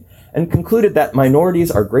white and concluded that minorities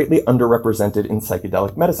are greatly underrepresented in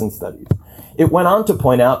psychedelic medicine studies. It went on to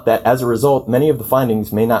point out that as a result, many of the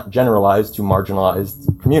findings may not generalize to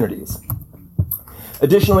marginalized communities.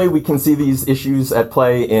 Additionally, we can see these issues at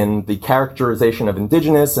play in the characterization of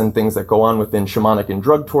indigenous and things that go on within shamanic and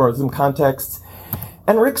drug tourism contexts.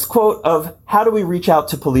 And Rick's quote of, how do we reach out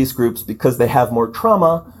to police groups because they have more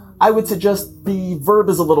trauma? I would suggest the verb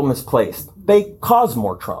is a little misplaced. They cause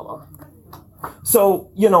more trauma.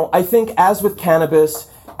 So, I think as with cannabis,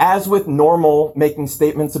 as with normal making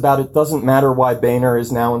statements about it doesn't matter why Boehner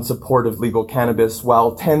is now in support of legal cannabis,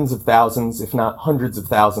 while tens of thousands, if not hundreds of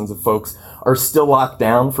thousands of folks are still locked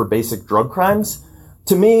down for basic drug crimes.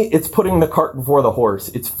 To me, it's putting the cart before the horse.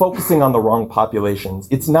 It's focusing on the wrong populations.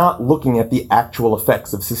 It's not looking at the actual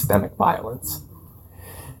effects of systemic violence.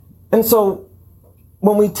 And so,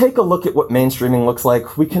 when we take a look at what mainstreaming looks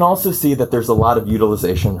like, we can also see that there's a lot of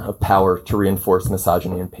utilization of power to reinforce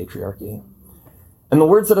misogyny and patriarchy. And the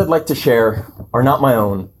words that I'd like to share are not my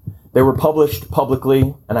own. They were published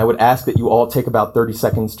publicly, and I would ask that you all take about 30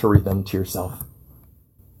 seconds to read them to yourself.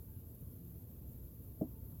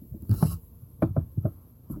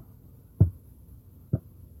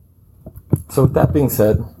 So with that being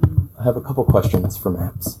said, I have a couple questions for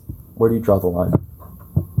Maps. Where do you draw the line?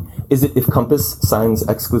 Is it if Compass signs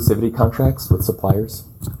exclusivity contracts with suppliers?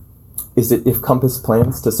 Is it if Compass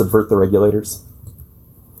plans to subvert the regulators?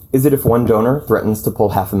 Is it if one donor threatens to pull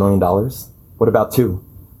 $500,000? What about 2?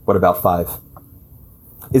 What about 5?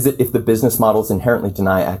 Is it if the business models inherently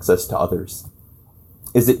deny access to others?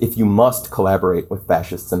 Is it if you must collaborate with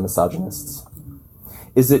fascists and misogynists?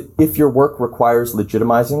 Is it if your work requires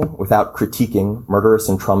legitimizing without critiquing murderous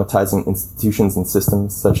and traumatizing institutions and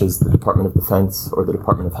systems such as the Department of Defense or the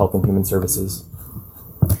Department of Health and Human Services?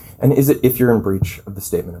 And is it if you're in breach of the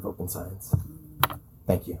Statement of Open Science?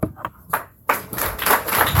 Thank you.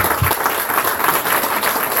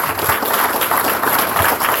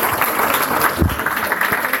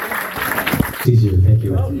 It's easier, thank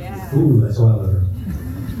you. Oh, yeah. Ooh, that's a lot better.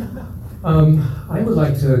 I would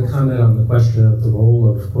like to comment on the question of the role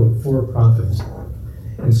of, quote, for-profit,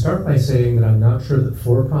 and start by saying that I'm not sure that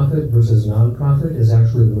for-profit versus non-profit is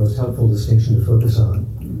actually the most helpful distinction to focus on.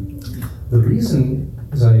 The reason,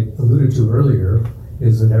 as I alluded to earlier,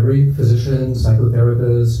 is that every physician,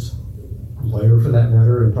 psychotherapist, lawyer for that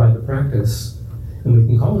matter, in private practice, and we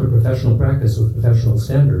can call it a professional practice with professional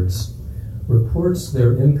standards, reports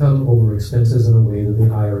their income over expenses in a way that the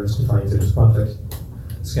IRS defines it as profit.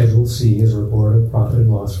 Schedule C is a report of profit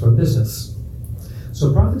and loss from business.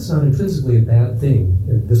 So profit's not intrinsically a bad thing.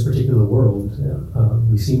 In this particular world,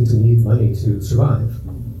 we seem to need money to survive.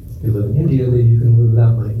 If you live in India, maybe you can live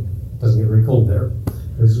without money. It doesn't get very cold there.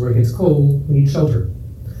 This is where it gets cold, we need shelter.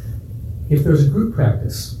 If there's a group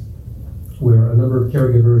practice where a number of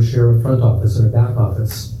caregivers share a front office and a back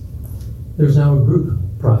office, there's now a group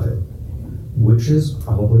profit, which is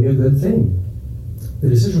probably a good thing. The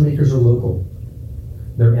decision makers are local.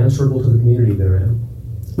 They're answerable to the community they're in.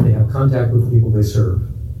 They have contact with the people they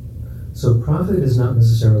serve. So profit is not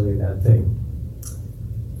necessarily a bad thing.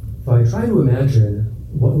 If I try to imagine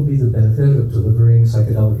what would be the benefit of delivering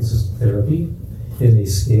psychedelic-assisted therapy in a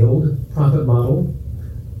scaled profit model,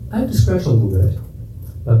 I have to stretch a little bit.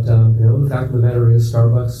 But the fact of the matter is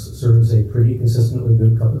Starbucks serves a pretty consistently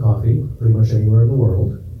good cup of coffee pretty much anywhere in the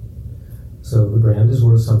world. So the brand is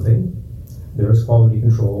worth something. There's quality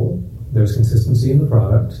control. There's consistency in the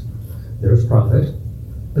product. There's profit.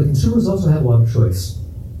 But consumers also have a lot of choice.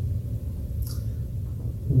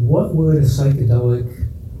 What would a psychedelic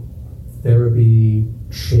therapy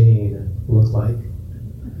chain look like?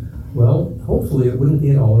 Well, hopefully it wouldn't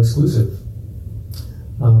be at all exclusive.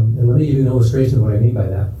 And let me give you an illustration of what I mean by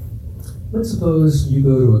that. Let's suppose you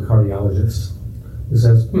go to a cardiologist who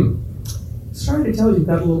says, sorry to tell you, you've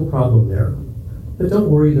got a little problem there. But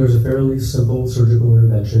don't worry, there's a fairly simple surgical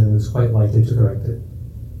intervention that's quite likely to correct it.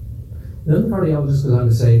 And then the cardiologist goes on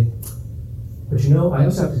to say, but I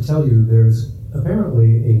also have to tell you there's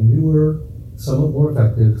apparently a newer, somewhat more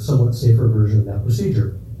effective, somewhat safer version of that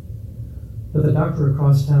procedure. But the doctor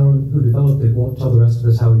across town who developed it won't tell the rest of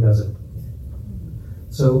us how he does it.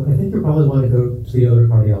 So I think you probably want to go to the other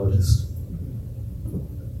cardiologist.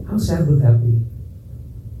 How sad would that be?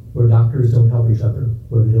 Where doctors don't help each other,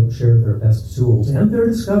 where they don't share their best tools and their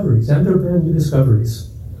discoveries, and their brand new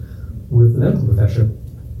discoveries with the medical profession.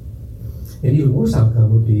 An even worse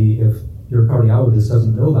outcome would be if your cardiologist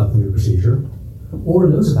doesn't know about the new procedure, or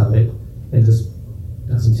knows about it and just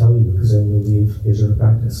doesn't tell you because then you'll leave his or her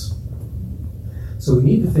practice. So we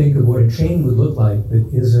need to think of what a chain would look like that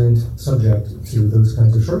isn't subject to those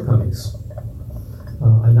kinds of shortcomings.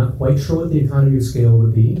 I'm not quite sure what the economy of scale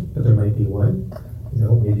would be, but there might be one.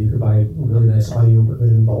 Maybe you could buy really nice audio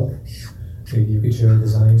equipment in bulk. Maybe you could share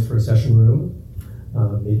designs for a session room.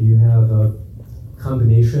 Maybe you have a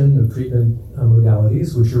combination of treatment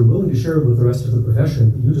modalities which you're willing to share with the rest of the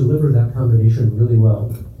profession, but you deliver that combination really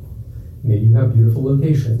well. Maybe you have beautiful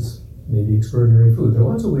locations, maybe extraordinary food. There are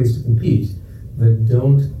lots of ways to compete that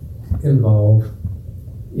don't involve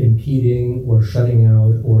impeding or shutting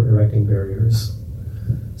out or erecting barriers.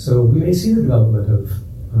 So we may see the development of,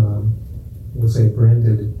 we'll say,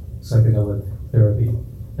 branded psychedelic therapy,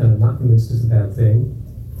 and I'm not convinced it's a bad thing,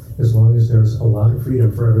 as long as there's a lot of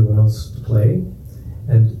freedom for everyone else to play,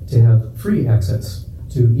 and to have free access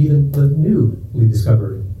to even the newly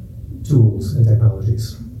discovered tools and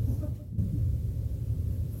technologies.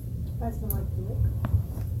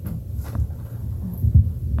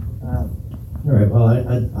 All right, well,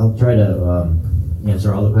 I'll try to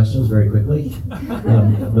answer all the questions very quickly,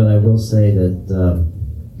 but I will say that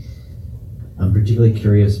I'm particularly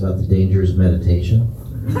curious about the dangers of meditation.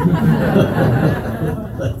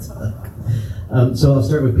 So I'll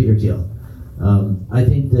start with Peter Thiel. I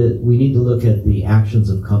think that we need to look at the actions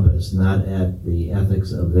of Compass, not at the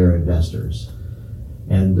ethics of their investors.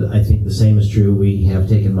 And I think the same is true. We have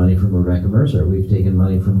taken money from Rebecca Mercer. We've taken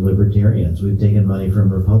money from libertarians. We've taken money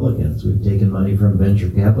from Republicans. We've taken money from venture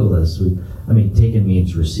capitalists. Taken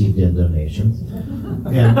means received in donations.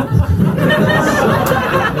 And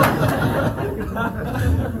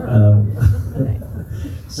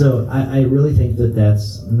so I really think that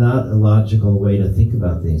that's not a logical way to think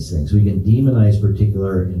about these things. We can demonize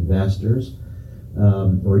particular investors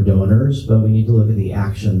or donors, but we need to look at the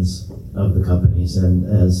actions of the companies. And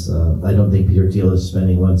as I don't think Peter Thiel is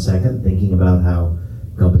spending 1 second thinking about how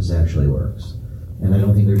Compass actually works. And I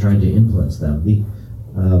don't think they're trying to influence them.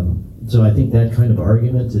 So I think that kind of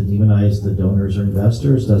argument to demonize the donors or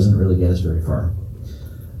investors doesn't really get us very far.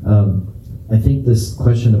 I think this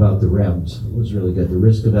question about the REMS was really good, the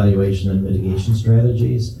risk evaluation and mitigation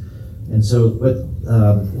strategies. And so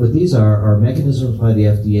what these are mechanisms by the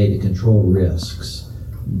FDA to control risks.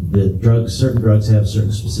 Certain drugs have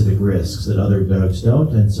certain specific risks that other drugs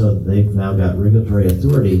don't, and so they've now got regulatory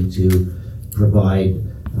authority to provide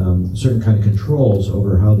certain kind of controls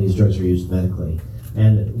over how these drugs are used medically.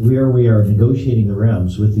 And where we are negotiating the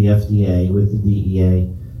REMS with the FDA, with the DEA,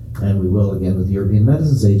 and we will again with the European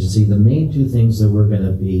Medicines Agency, the main two things that we're going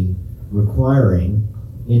to be requiring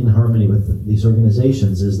in harmony with these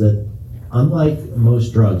organizations is that unlike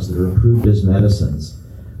most drugs that are approved as medicines,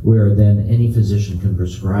 where then any physician can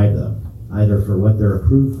prescribe them, either for what they're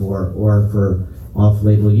approved for or for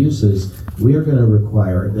off-label uses, we are going to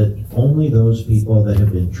require that only those people that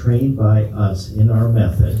have been trained by us in our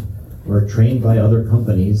method or trained by other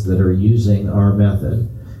companies that are using our method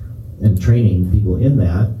and training people in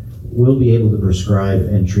that will be able to prescribe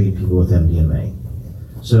and treat people with MDMA.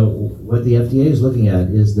 So what the FDA is looking at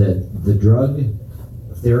is that the drug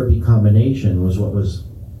therapy combination was what was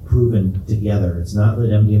proven together. It's not that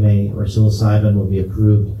MDMA or psilocybin will be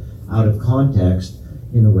approved out of context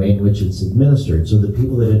in the way in which it's administered. So the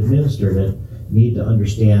people that administered it need to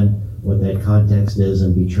understand what that context is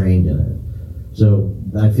and be trained in it. So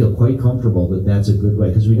I feel quite comfortable that that's a good way,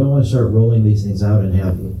 because we don't want to start rolling these things out and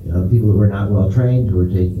have people who are not well trained, who are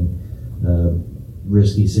taking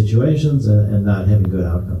risky situations and not having good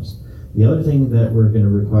outcomes. The other thing that we're going to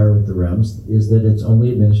require with the REMS is that it's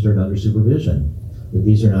only administered under supervision, that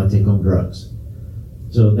these are not take-home drugs.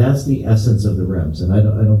 So that's the essence of the REMS, and I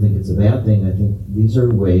don't think it's a bad thing. I think these are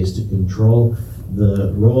ways to control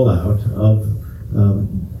the rollout of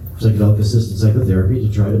psychedelic-assisted psychotherapy,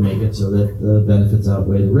 to try to make it so that the benefits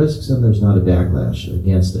outweigh the risks and there's not a backlash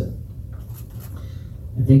against it.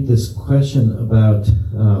 I think this question about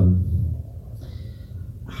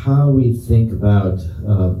how we think about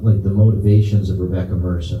like the motivations of Rebecca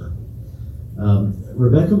Mercer.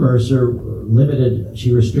 Rebecca Mercer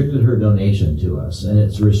she restricted her donation to us, and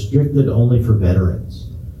it's restricted only for veterans.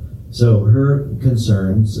 So her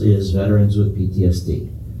concerns is veterans with PTSD.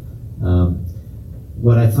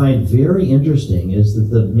 What I find very interesting is that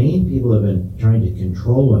the main people who have been trying to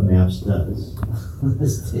control what MAPS does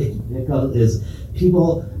is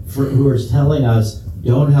people who are telling us,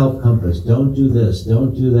 don't help Compass, don't do this,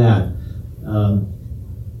 don't do that.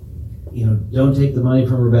 Don't take the money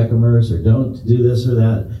from Rebecca Mercer, don't do this or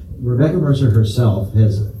that. Rebecca Mercer herself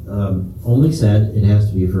has only said it has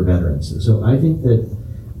to be for veterans. So I think that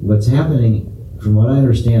what's happening, from what I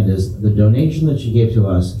understand, is the donation that she gave to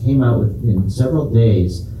us came out within several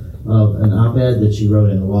days of an op-ed that she wrote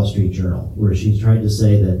in the Wall Street Journal, where she tried to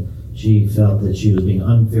say that she felt that she was being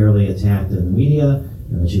unfairly attacked in the media,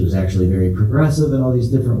 and that she was actually very progressive in all these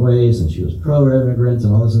different ways, and she was pro-immigrants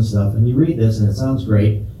and all this and stuff. And you read this, and it sounds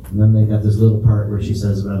great, and then they got this little part where she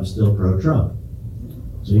says, but I'm still pro-Trump.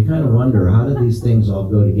 So you kind of wonder, how did these things all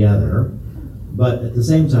go together? But at the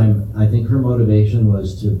same time, I think her motivation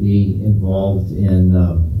was to be involved in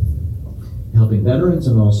helping veterans,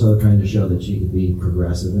 and also trying to show that she could be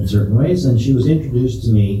progressive in certain ways. And she was introduced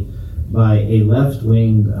to me by a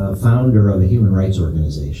left-wing founder of a human rights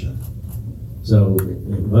organization. So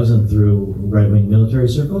it wasn't through right-wing military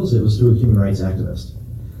circles, it was through a human rights activist.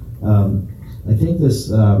 I think this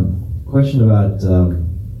question about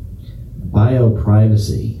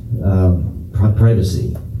biopiracy,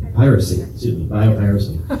 biopiracy.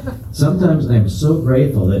 Sometimes I'm so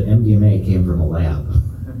grateful that MDMA came from a lab.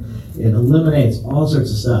 It eliminates all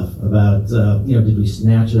sorts of stuff about, did we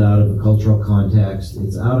snatch it out of a cultural context?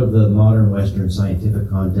 It's out of the modern Western scientific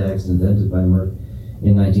context invented by Merck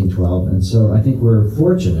in 1912. And so I think we're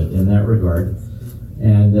fortunate in that regard,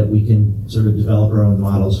 and that we can sort of develop our own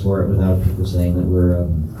models for it without people saying that we're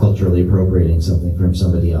culturally appropriating something from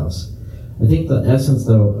somebody else. I think the essence,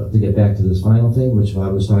 though, to get back to this final thing, which I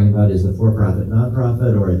was talking about, is the for-profit,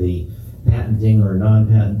 non-profit, or the patenting or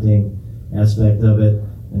non-patenting aspect of it.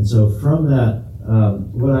 And so from that,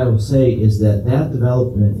 what I will say is that that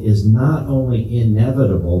development is not only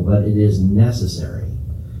inevitable, but it is necessary.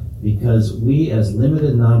 Because we, as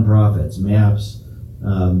limited nonprofits, MAPS,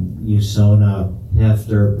 USONA,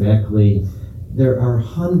 Hefter, Beckley, there are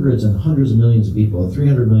hundreds and hundreds of millions of people,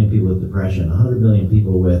 300 million people with depression, 100 million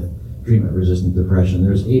people with treatment-resistant depression.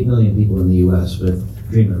 There's 8 million people in the U.S. with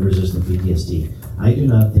treatment-resistant PTSD. I do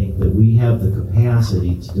not think that we have the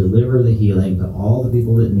capacity to deliver the healing to all the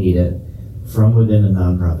people that need it from within a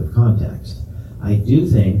nonprofit context. I do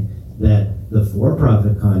think that the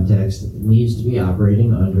for-profit context needs to be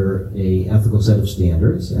operating under an ethical set of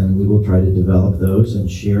standards, and we will try to develop those and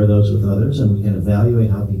share those with others, and we can evaluate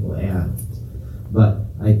how people act. But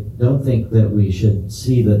I don't think that we should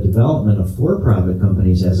see the development of for-profit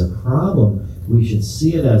companies as a problem. We should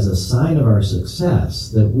see it as a sign of our success,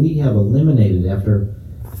 that we have eliminated, after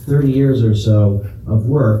 30 years or so of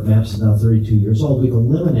work, MAPS is now 32 years old, we've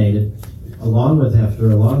eliminated, along with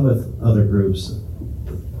Hefter, along with other groups,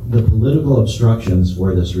 the political obstructions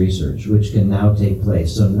for this research, which can now take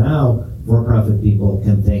place. So now for-profit people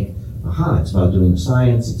can think, aha, it's about doing the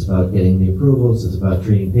science, it's about getting the approvals, it's about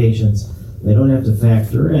treating patients. They don't have to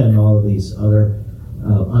factor in all of these other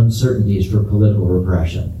uncertainties for political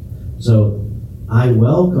repression. So I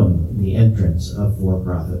welcome the entrance of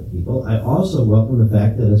for-profit people. I also welcome the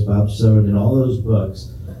fact that, as Bob showed in all those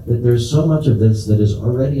books, that there's so much of this that is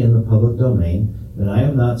already in the public domain that I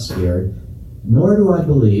am not scared, nor do I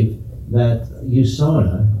believe that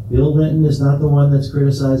USONA, Bill Linton is not the one that's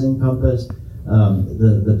criticizing Compass.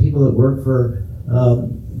 The people that work for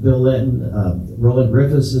Bill Linton, Roland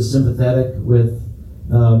Griffiths is sympathetic with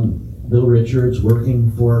Bill Richards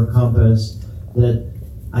working for Compass. That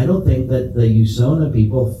I don't think that the USONA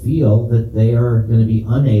people feel that they are going to be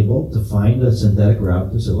unable to find a synthetic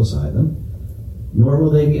route to psilocybin, nor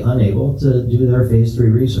will they be unable to do their phase 3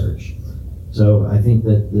 research. So I think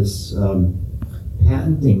that this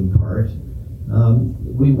patenting part,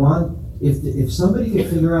 we want, if somebody could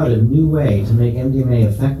figure out a new way to make MDMA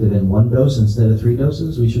effective in 1 dose instead of 3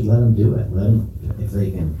 doses, we should let them do it. Let them, if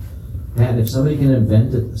they can patent, if somebody can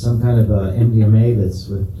invent some kind of MDMA that's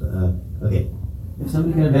with, if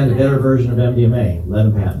somebody can invent a better version of MDMA, let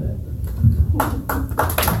them patent it.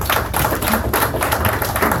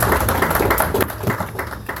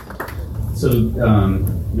 So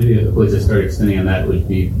maybe a place to start extending on that would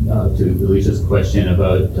be to Alicia's question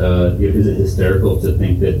about is it hysterical to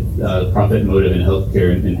think that profit motive in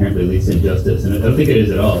healthcare inherently leads to injustice? And I don't think it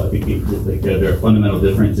is at all. I think there are fundamental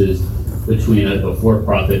differences between a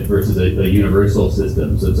for-profit versus a universal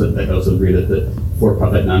system. So I also agree that the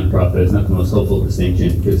for-profit nonprofit is not the most helpful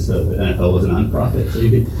distinction because the NFL was a nonprofit. So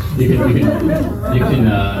you can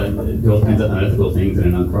do all kinds of unethical things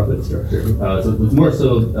in a nonprofit structure. So it's more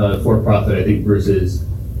so for-profit, I think, versus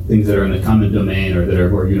things that are in the common domain or that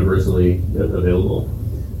are more universally available.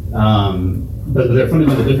 But there are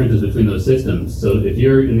fundamental differences between those systems. So if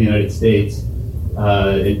you're in the United States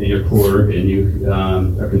and you're poor and you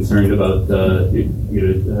are concerned about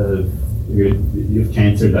you have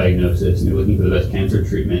cancer diagnosis and you're looking for the best cancer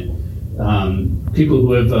treatment, people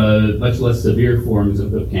who have much less severe forms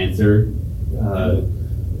of cancer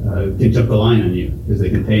can jump the line on you because they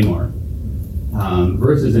can pay more.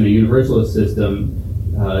 Versus in a universalist system,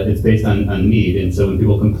 it's based on need, and so when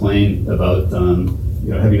people complain about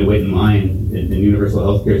having to wait in line in universal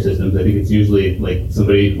healthcare systems, I think it's usually like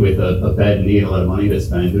somebody with a bad knee and a lot of money to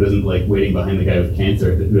spend who doesn't like waiting behind the guy with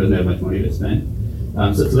cancer who doesn't have much money to spend.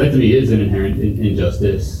 So that to me is an inherent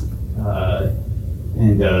injustice.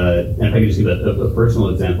 And if I could just give a personal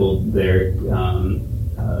example there,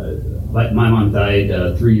 my mom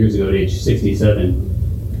died 3 years ago at age 67.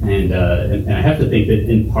 And I have to think that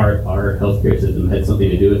in part our healthcare system had something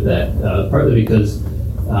to do with that. Partly because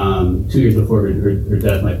 2 years before her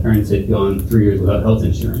death, my parents had gone 3 years without health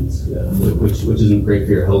insurance, which isn't great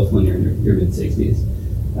for your health when you're in your mid-60s.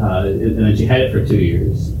 And then she had it for 2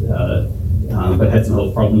 years, but had some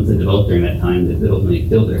health problems that developed during that time that ultimately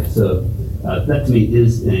killed her. So that to me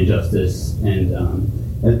is an injustice, and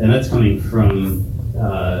that's coming from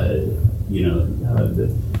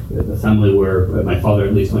the family where my father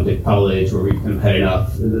at least went to college, where we kind of had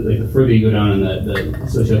enough. The further you go down on the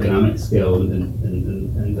socioeconomic scale,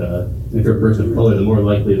 and if you're a person of color, the more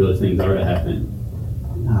likely those things are to happen.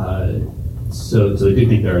 So I do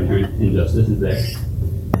think there are inherent injustices there.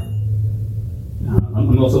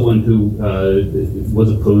 I'm also one who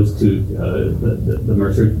was opposed to the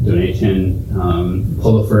Mercer donation.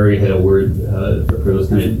 Paulo Freire had a word for those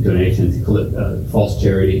kind of donations. He called it false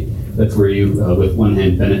charity. That's where you, with one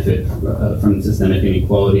hand, benefit from systemic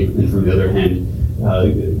inequality, and from the other hand,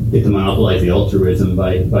 get to monopolize the altruism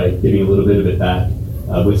by giving a little bit of it back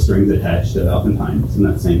with strings attached. Oftentimes, I'm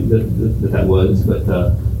not saying that was, but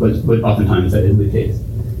oftentimes that is the case.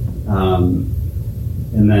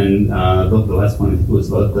 And then the last one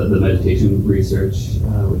was about the meditation research,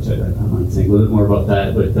 which I don't mind saying a little bit more about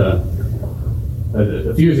that. But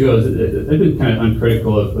a few years ago, I've been kind of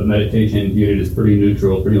uncritical of meditation, viewed it as pretty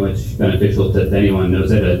neutral, pretty much beneficial to anyone. I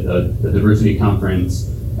was at a diversity conference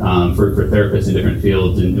for therapists in different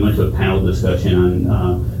fields, and went to a panel discussion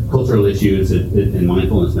on cultural issues in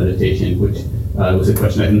mindfulness meditation, which was a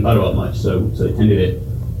question I hadn't thought about much, so I attended it.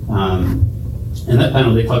 In that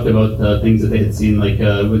panel, they talked about things that they had seen, like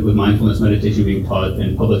with mindfulness meditation being taught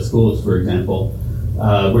in public schools, for example,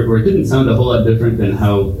 where it didn't sound a whole lot different than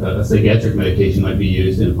how a psychiatric medication might be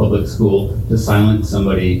used in a public school to silence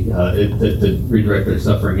somebody, to redirect their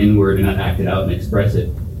suffering inward and not act it out and express it.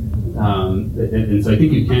 And so I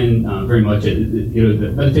think you can very much,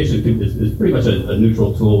 meditation is pretty much a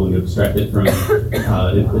neutral tool when you abstract it from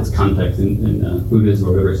its context in Buddhism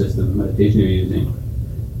or whatever system of meditation you're using.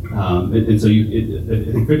 And so I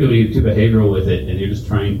think particularly you're too behavioral with it, and you're just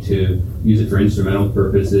trying to use it for instrumental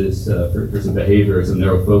purposes, for some behavior, some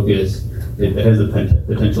narrow focus. It has the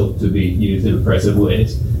potential to be used in oppressive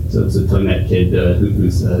ways. So telling that kid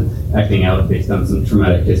who's acting out based on some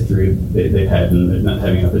traumatic history they've had, and they're not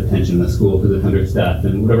having enough attention in the school because they're understaffed,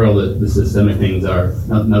 and whatever all the systemic things are,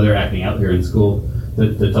 now they're acting out here in school,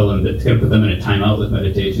 to tell them that, to kind of put them in a timeout with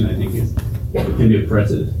meditation, I think it can be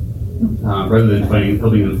oppressive. Rather than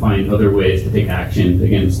helping them find other ways to take action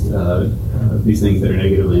against these things that are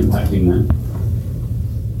negatively impacting them.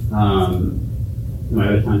 Am I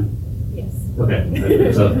out of time? Yes.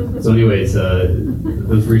 Okay. So anyways,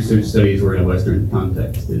 those research studies were in a Western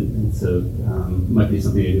context, and so might be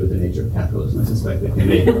something to do with the nature of capitalism. I suspect that can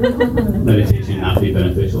make meditation not be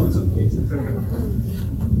beneficial in some cases.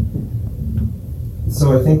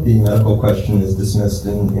 So I think the medical question is dismissed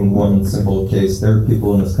in one simple case. There are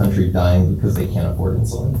people in this country dying because they can't afford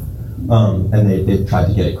insulin. And they tried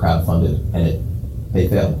to get it crowdfunded, and they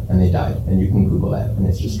failed, and they died. And you can Google that, and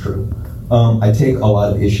it's just true. I take a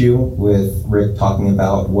lot of issue with Rick talking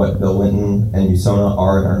about what Bill Linton and USONA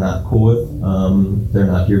are and are not cool with. They're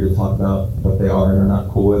not here to talk about what they are and are not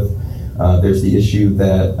cool with. There's the issue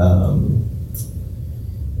that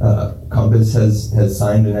Compass has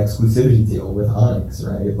signed an exclusivity deal with Onyx,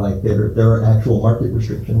 right? Like there are actual market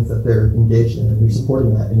restrictions that they're engaged in, and you're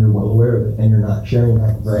supporting that, and you're well aware of it, and you're not sharing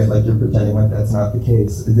that, right? Like you're pretending like that's not the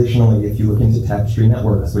case. Additionally, if you look into Tapestry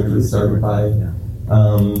Networks, which was started by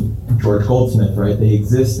George Goldsmith, right? They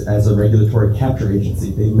exist as a regulatory capture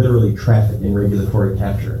agency. They literally traffic in regulatory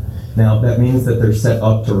capture. Now, that means that they're set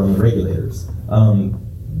up to run the regulators.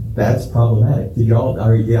 That's problematic.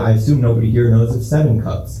 I assume nobody here knows of 7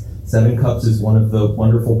 Cups. 7 Cups is one of the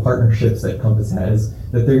wonderful partnerships that Compass has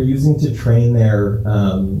that they're using to train their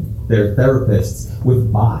therapists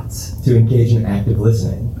with bots to engage in active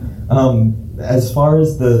listening. As far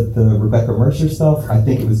as the Rebecca Mercer stuff, I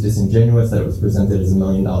think it was disingenuous that it was presented as $1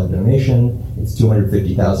 million donation. It's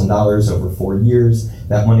 $250,000 over 4 years.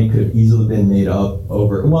 That money could have easily been made up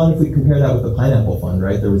over, well, and if we compare that with the Pineapple Fund,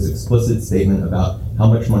 right, there was explicit statement about how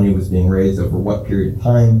much money was being raised over what period of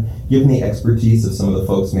time. Given the expertise of some of the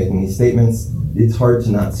folks making these statements, it's hard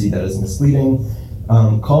to not see that as misleading.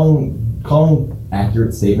 Calling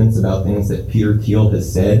accurate statements about things that Peter Thiel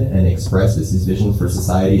has said and expressed as his vision for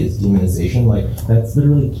society as demonization, like, that's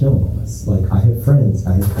literally killing us. Like, I have friends,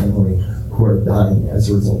 I have family who are dying as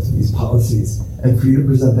a result of these policies, and for you to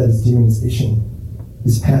present that as demonization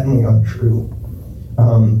is patently untrue.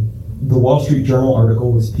 The Wall Street Journal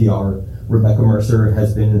article was PR. Rebecca Mercer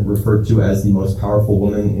has been referred to as the most powerful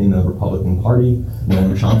woman in the Republican Party.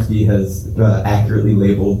 Noam Chomsky has accurately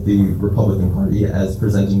labeled the Republican Party as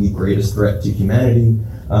presenting the greatest threat to humanity.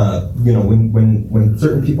 When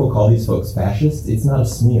certain people call these folks fascists, it's not a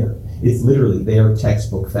smear. It's literally, they are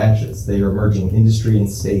textbook fascists. They are merging industry and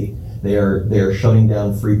state. They are shutting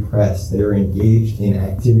down free press. They are engaged in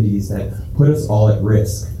activities that put us all at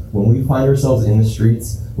risk. When we find ourselves in the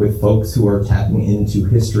streets with folks who are tapping into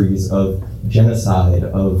histories of genocide,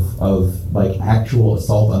 of like actual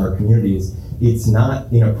assault on our communities, it's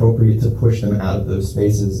not inappropriate to push them out of those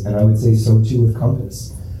spaces, and I would say so too with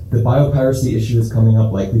Compass. The biopiracy issue is coming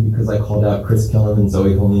up likely because I called out Chris Killam and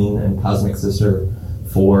Zoe Helene and Cosmic Sister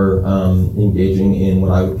for engaging in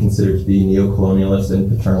what I would consider to be neo-colonialist and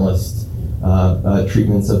paternalist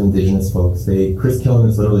treatments of indigenous folks. Chris Killam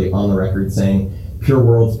is literally on the record saying Pure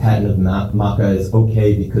World's patent of maca is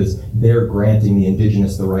okay because they're granting the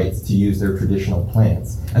indigenous the rights to use their traditional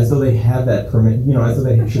plants, as though they have that permit, as though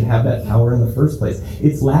they should have that power in the first place.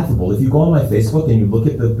 It's laughable. If you go on my Facebook and you look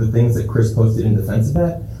at the things that Chris posted in defense of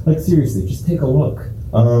that, like seriously, just take a look.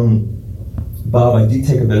 Bob, I do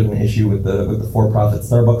take a bit of an issue with the for-profit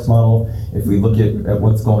Starbucks model. If we look at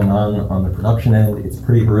what's going on the production end, it's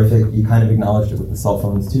pretty horrific. You kind of acknowledged it with the cell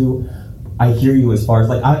phones too. I hear you as far as,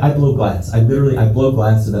 like, I blow glass. I blow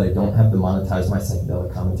glass so that I don't have to monetize my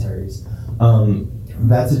psychedelic commentaries.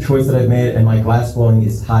 That's a choice that I've made, and my glass blowing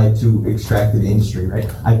is tied to extractive industry, right?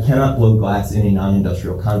 I cannot blow glass in a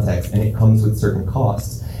non-industrial context, and it comes with certain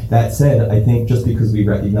costs. That said, I think just because we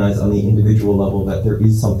recognize on the individual level that there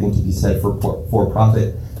is something to be said for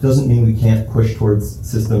profit doesn't mean we can't push towards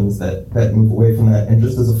systems that move away from that. And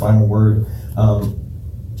just as a final word,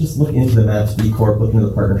 just look into the MAPS B Corp, look into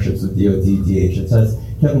the partnerships with DOD, DHS.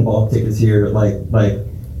 Kevin Baltic is here, like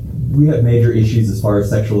we have major issues as far as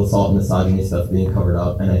sexual assault and misogyny stuff being covered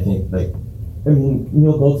up, and I think,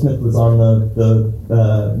 Neil Goldsmith was on the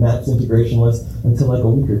MAPS integration list until like a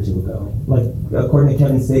week or two ago. Like, according to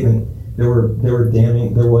Kevin's statement, there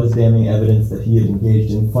was damning evidence that he had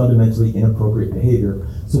engaged in fundamentally inappropriate behavior.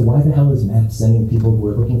 So why the hell is MAPS sending people who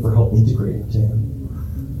are looking for help integrating to him?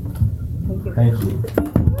 Thank you.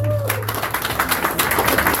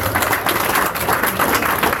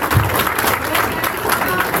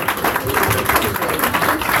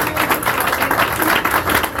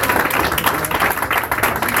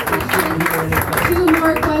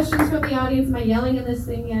 Am I yelling in this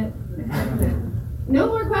thing yet? No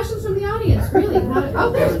more questions from the audience, really? Oh,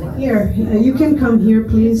 there's here. You can come here,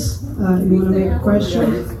 please. You want to make a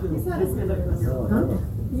question? Huh?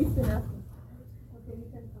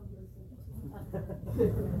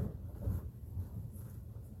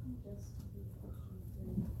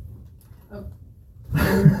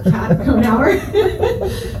 Kat Konauer.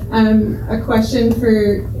 A question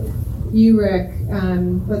for you, Rick.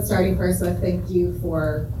 But starting first with thank you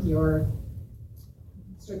for your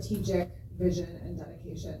strategic vision and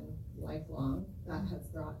dedication. lifelong. That has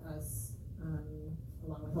brought us,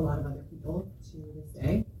 along with a lot of other people, to this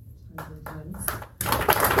day, tons and tons.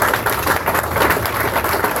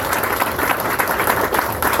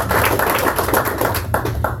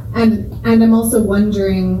 And I'm also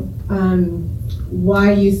wondering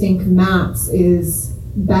why you think MAPS is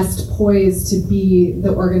best poised to be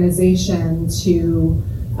the organization to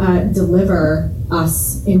deliver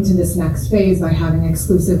us into this next phase by having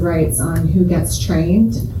exclusive rights on who gets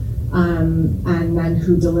trained and then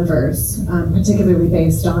who delivers, particularly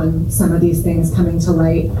based on some of these things coming to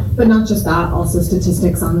light. But not just that, also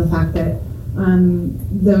statistics on the fact that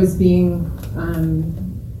those being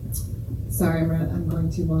sorry, I'm going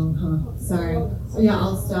too long, huh? Sorry. Yeah,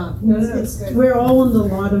 I'll stop. No, it's good. We're all in a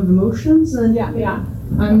lot of emotions, and yeah.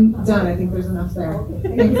 I'm done. I think there's enough there.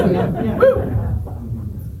 Thank you.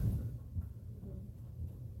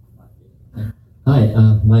 Hi,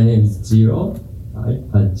 my name is Jiro.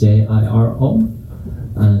 Jiro,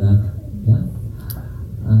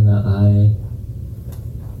 and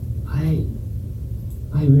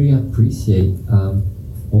I really appreciate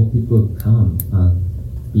all people who come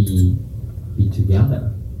and be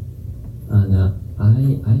together, and I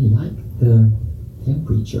like the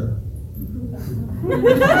temperature.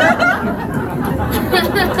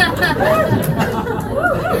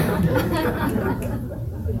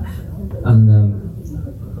 And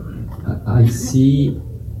I see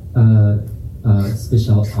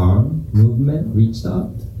special arm movement reached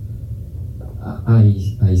out.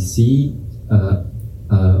 I see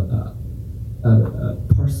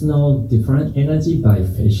personal different energy by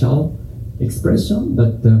facial expression,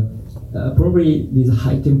 but probably this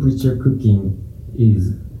high temperature cooking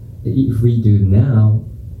is, if we do now,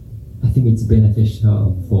 I think it's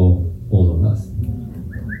beneficial for all of us.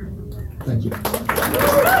 Thank you.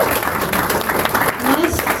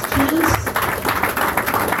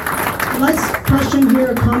 Last question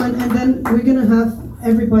here, a comment, and then we're going to have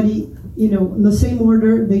everybody, in the same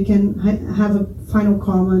order. They can have a final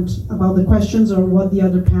comment about the questions or what the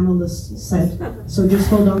other panelists said. So just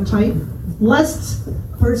hold on tight. Last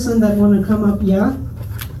person that want to come up,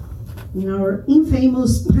 in our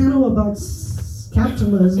infamous panel about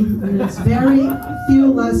capitalism, and it's very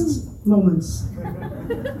few last moments.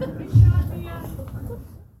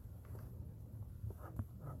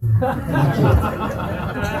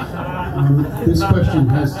 This question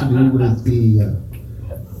has to do with the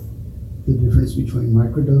difference between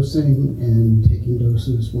microdosing and taking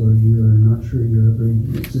doses where you are not sure you ever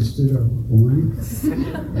even existed or were born,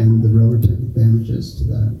 and the relative advantages to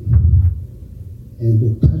that. And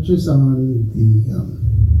it touches on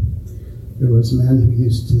there was a man who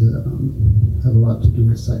used to have a lot to do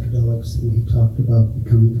with psychedelics, and he talked about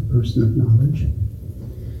becoming a person of knowledge.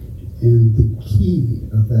 And the key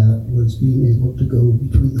of that was being able to go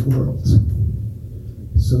between the worlds,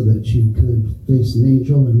 so that you could face an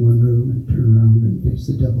angel in one room and turn around and face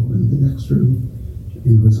the devil in the next room,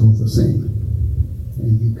 and it was all the same.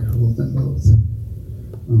 And you could hold them both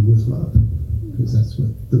with love, because that's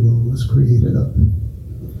what the world was created of.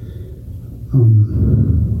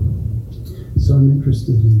 So I'm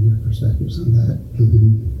interested in your perspectives on that,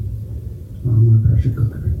 given my pressure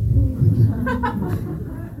cooker. Thank you.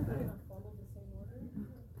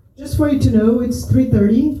 Just for you to know, it's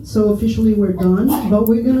 3:30, so officially we're done. But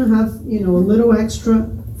we're gonna have, a little extra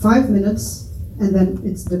 5 minutes, and then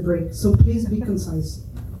it's the break. So please be concise.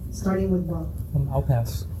 Starting with Bob. I'll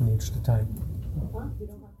pass in the interest of time.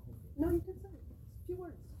 No, you can say a few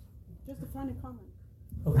words. Just a final comment.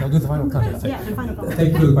 Okay, I'll do the final comment. Yeah, the final comment.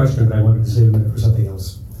 Thank you for the question, but I wanted to save a minute for something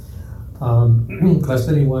else. Lest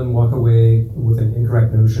anyone walk away with an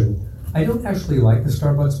incorrect notion, I don't actually like the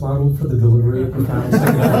Starbucks model for the delivery of profound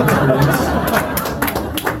psychedelic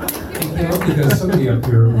experience. Because somebody up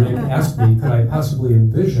here, Rick, asked me, could I possibly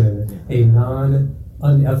envision a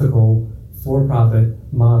non-unethical, for-profit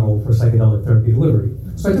model for psychedelic therapy delivery?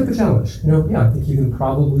 So I took the challenge. I think you can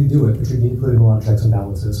probably do it, but you need to put in a lot of checks and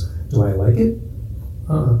balances. Do I like it?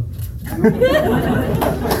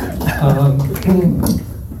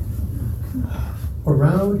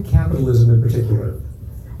 Around capitalism in particular,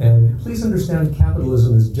 and please understand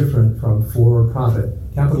capitalism is different from for-profit.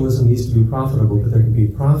 Capitalism needs to be profitable, but there can be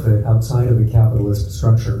profit outside of a capitalist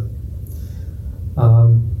structure.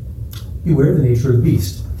 Beware of the nature of the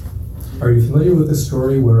beast. Are you familiar with the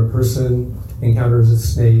story where a person encounters a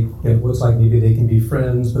snake, and it looks like maybe they can be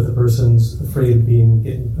friends, but the person's afraid of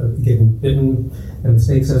getting bitten, and the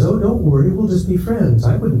snake says, "Oh, don't worry, we'll just be friends.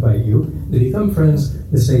 I wouldn't bite you." They become friends,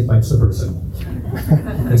 the snake bites the person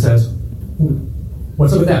and says,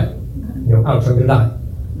 "What's up with that? Ouch, I'm gonna die."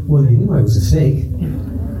 Well, you knew I was a snake.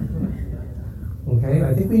 Okay? Okay,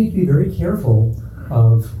 I think we need to be very careful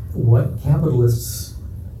of what capitalists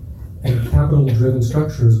and capital-driven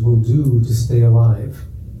structures will do to stay alive.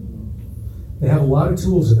 They have a lot of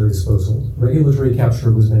tools at their disposal. Regulatory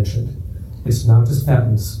capture was mentioned. It's not just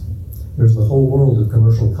patents. There's the whole world of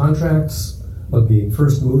commercial contracts, of being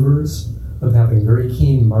first movers, of having very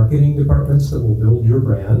keen marketing departments that will build your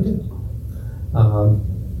brand.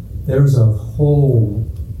 There's a whole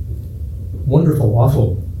wonderful,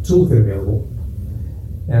 awful toolkit available.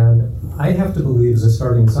 And I have to believe, as a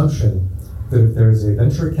starting assumption, that if there's a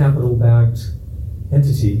venture capital-backed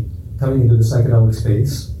entity coming into the psychedelic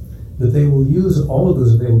space, that they will use all of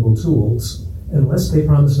those available tools unless they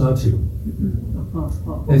promise not to.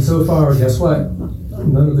 And so far, guess what?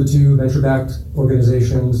 None of the two venture-backed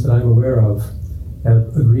organizations that I'm aware of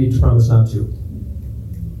have agreed to promise not to.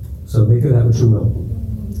 So make of that what you will.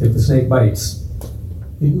 If the snake bites,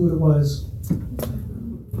 you knew what it was.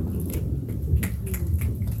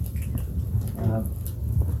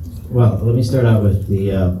 Well, let me start out with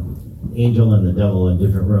the angel and the devil in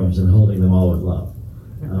different rooms and holding them all with love.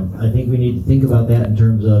 I think we need to think about that in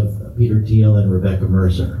terms of Peter Thiel and Rebecca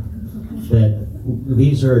Mercer. That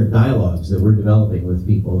these are dialogues that we're developing with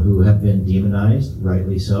people who have been demonized,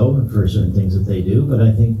 rightly so, for certain things that they do, but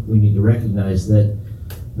I think we need to recognize that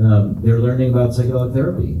they're learning about psychedelic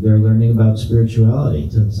therapy. They're learning about spirituality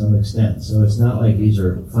to some extent. So it's not like these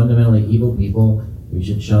are fundamentally evil people. We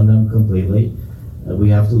should shun them completely. We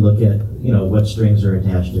have to look at, what strings are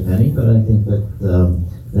attached, if any, but I think that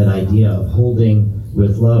that idea of holding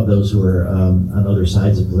with love those who are on other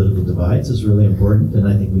sides of political divides is really important, and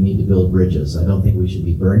I think we need to build bridges. I don't think we should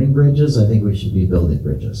be burning bridges. I think we should be building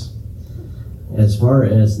bridges. As far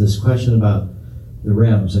as this question about the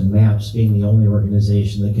REMS and MAPS being the only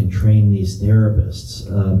organization that can train these therapists,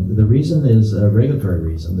 the reason is a regulatory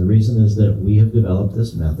reason. The reason is that we have developed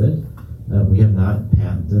this method. We have not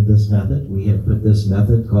patented this method. We have put this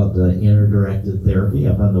method called inner-directed therapy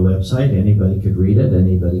up on the website. Anybody could read it.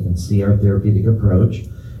 Anybody can see our therapeutic approach.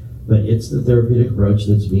 But it's the therapeutic approach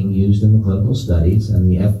that's being used in the clinical studies, and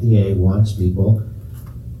the FDA wants people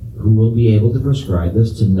who will be able to prescribe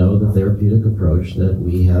this to know the therapeutic approach that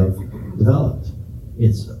we have developed.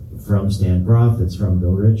 It's from Stan Groff, it's from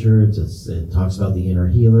Bill Richards, it talks about the inner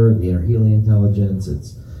healer, the inner healing intelligence,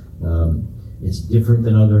 it's different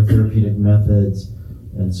than other therapeutic methods,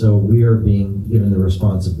 and so we are being given the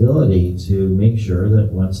responsibility to make sure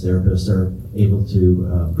that once therapists are able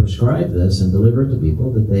to prescribe this and deliver it to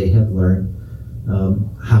people, that they have learned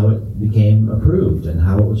how it became approved and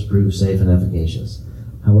how it was proved safe and efficacious.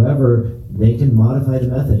 However, they can modify the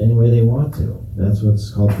method any way they want to. That's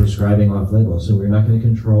what's called prescribing off-label. So we're not going to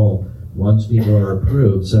control once people are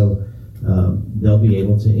approved. So they'll be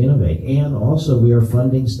able to innovate. And also we are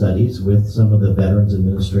funding studies with some of the Veterans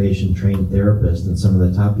Administration trained therapists and some of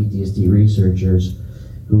the top PTSD researchers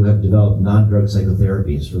who have developed non-drug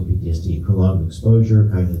psychotherapies for PTSD, prolonged exposure,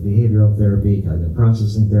 cognitive behavioral therapy, cognitive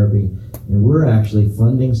processing therapy. And we're actually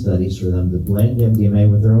funding studies for them to blend MDMA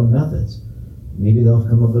with their own methods. Maybe they'll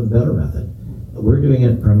come up with a better method. We're doing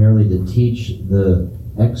it primarily to teach the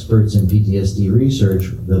experts in PTSD research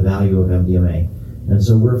the value of MDMA. And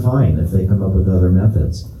so we're fine if they come up with other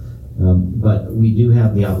methods. But we do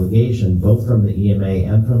have the obligation, both from the EMA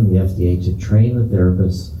and from the FDA, to train the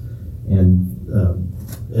therapists. And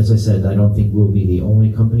as I said, I don't think we'll be the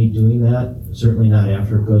only company doing that, certainly not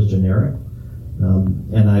after it goes generic.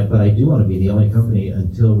 But I do want to be the only company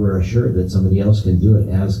until we're assured that somebody else can do it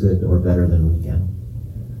as good or better than we can.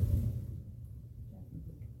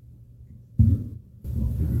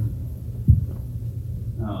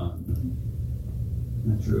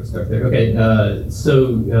 Not sure we'll start there. Okay,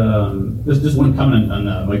 so just one comment on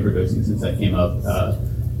microdosing since that came up.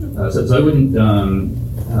 So I wouldn't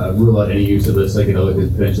rule out any use of a psychedelic as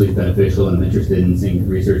potentially beneficial, and I'm interested in seeing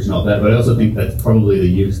research and all that. But I also think that's probably the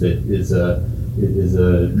use that is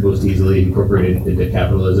most easily incorporated into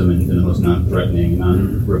capitalism and the most non-threatening,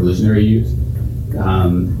 non-revolutionary use.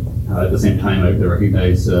 At the same time, I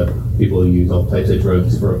recognize people who use all types of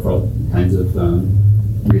drugs for all kinds of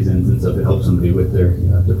reasons, and so if it helps somebody with their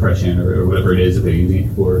depression or whatever it is that they're using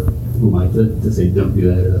it for, who am I to say don't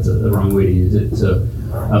do that, or that's a wrong way to use it. So,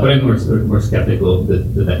 but I'm more skeptical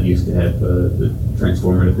that use could have the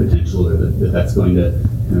transformative potential, or that's going to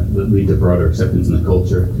lead to broader acceptance in the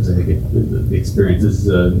culture, because I think the experience is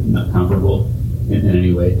not comparable in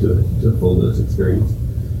any way to a full dose experience.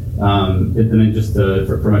 And then just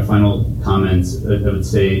for my final comments, I would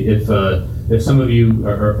say if some of you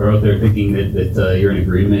are out there thinking that you're in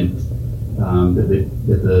agreement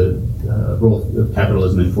that the role of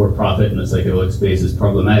capitalism and for-profit in the psychedelic space is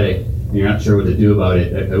problematic, and you're not sure what to do about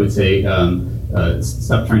it, I would say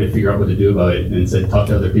stop trying to figure out what to do about it and instead talk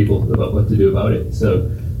to other people about what to do about it. So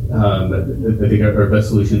I think our best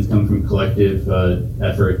solutions come from collective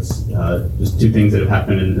efforts. Just two things that have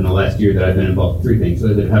happened in the last year that I've been involved, three things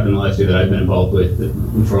that have happened in the last year that I've been involved with,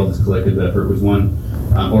 which were all this collective effort, was one,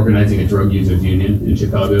 organizing a drug users union in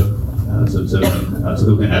Chicago. So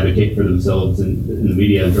who can advocate for themselves in the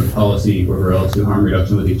media and drug policy, whoever else, do harm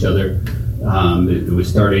reduction with each other. It was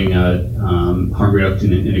starting a harm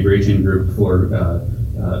reduction and integration group for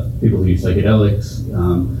people who use psychedelics,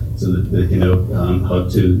 so that they can know how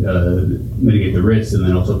to mitigate the risks and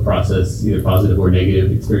then also process either positive or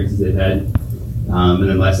negative experiences they've had. And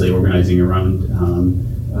then lastly, organizing around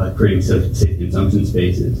creating safe consumption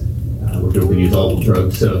spaces where people can use all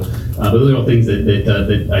drugs. So those are all things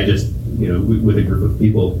that I just, with a group of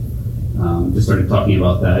people, just started talking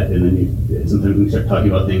about that, and then sometimes when you start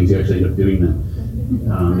talking about things, you actually end up doing them.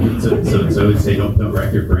 So I would say don't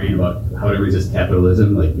rack your brain about how to resist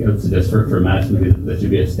capitalism. Like, I would suggest for Matt, maybe that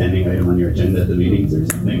should be a standing item on your agenda at the meetings or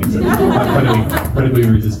something. So how do we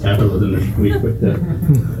resist capitalism this week? But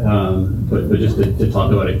just to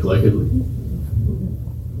talk about it collectively.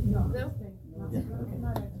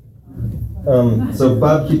 So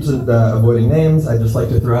Bob keeps avoiding names. I'd just like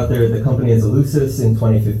to throw out there the company is Elucis. In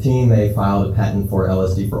 2015, they filed a patent for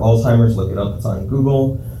LSD for Alzheimer's. Look it up, it's on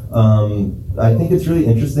Google. I think it's really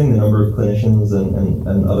interesting the number of clinicians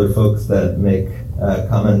and other folks that make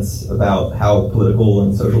comments about how political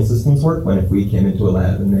and social systems work, when if we came into a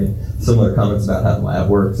lab and made similar comments about how the lab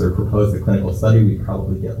works or proposed a clinical study, we'd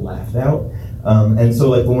probably get laughed out. And so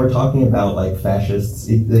like when we're talking about like fascists,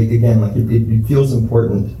 it feels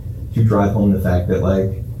important to drive home the fact that,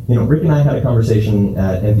 like, Rick and I had a conversation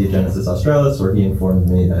at Entheogenesis Australis where he informed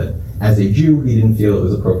me that as a Jew, he didn't feel it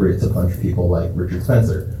was appropriate to punch people like Richard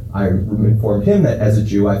Spencer. I informed him that as a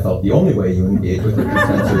Jew, I felt the only way you engage with Richard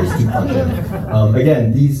Spencer is to punch him.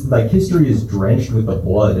 Again, history is drenched with the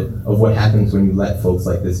blood of what happens when you let folks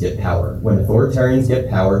like this get power. When authoritarians get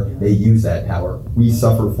power, they use that power. We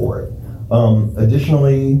suffer for it.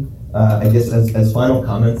 Additionally, I guess as final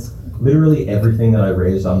comments, literally everything that I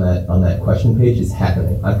raised on that question page is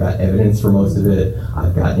happening. I've got evidence for most of it.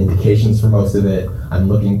 I've got indications for most of it. I'm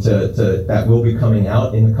looking to that will be coming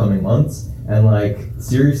out in the coming months. And like,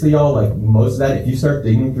 seriously, y'all, like most of that, if you start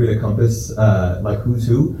digging through the compass, like who's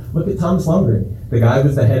who, look at Thomas Lundgren. The guy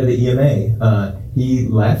was the head of the EMA. He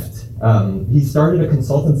left. He started a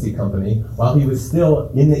consultancy company while he was still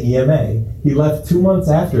in the EMA. He left 2 months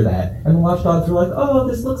after that, and the watchdogs were like, oh,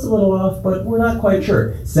 this looks a little off, but we're not quite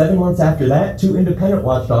sure. 7 months after that, 2 independent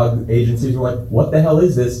watchdog agencies were like, what the hell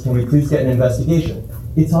is this? Can we please get an investigation?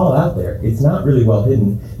 It's all out there. It's not really well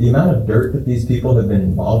hidden. The amount of dirt that these people have been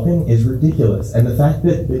involved in is ridiculous. And the fact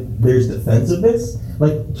that there's defense of this,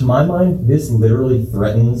 like, to my mind, this literally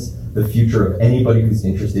threatens the future of anybody who's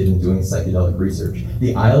interested in doing psychedelic research.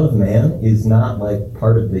 The Isle of Man is not like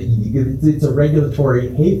part of it's a regulatory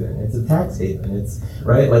haven. It's a tax haven. It's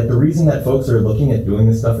right. Like the reason that folks are looking at doing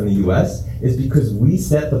this stuff in the U.S. is because we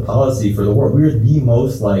set the policy for the world. We're the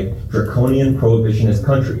most like draconian prohibitionist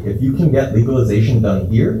country. If you can get legalization done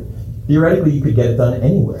here, theoretically you could get it done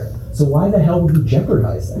anywhere. So why the hell would we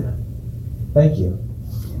jeopardize that? Thank you.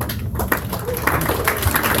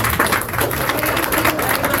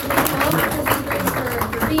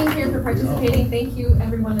 Participating. Thank you,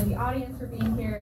 everyone in the audience, for being here.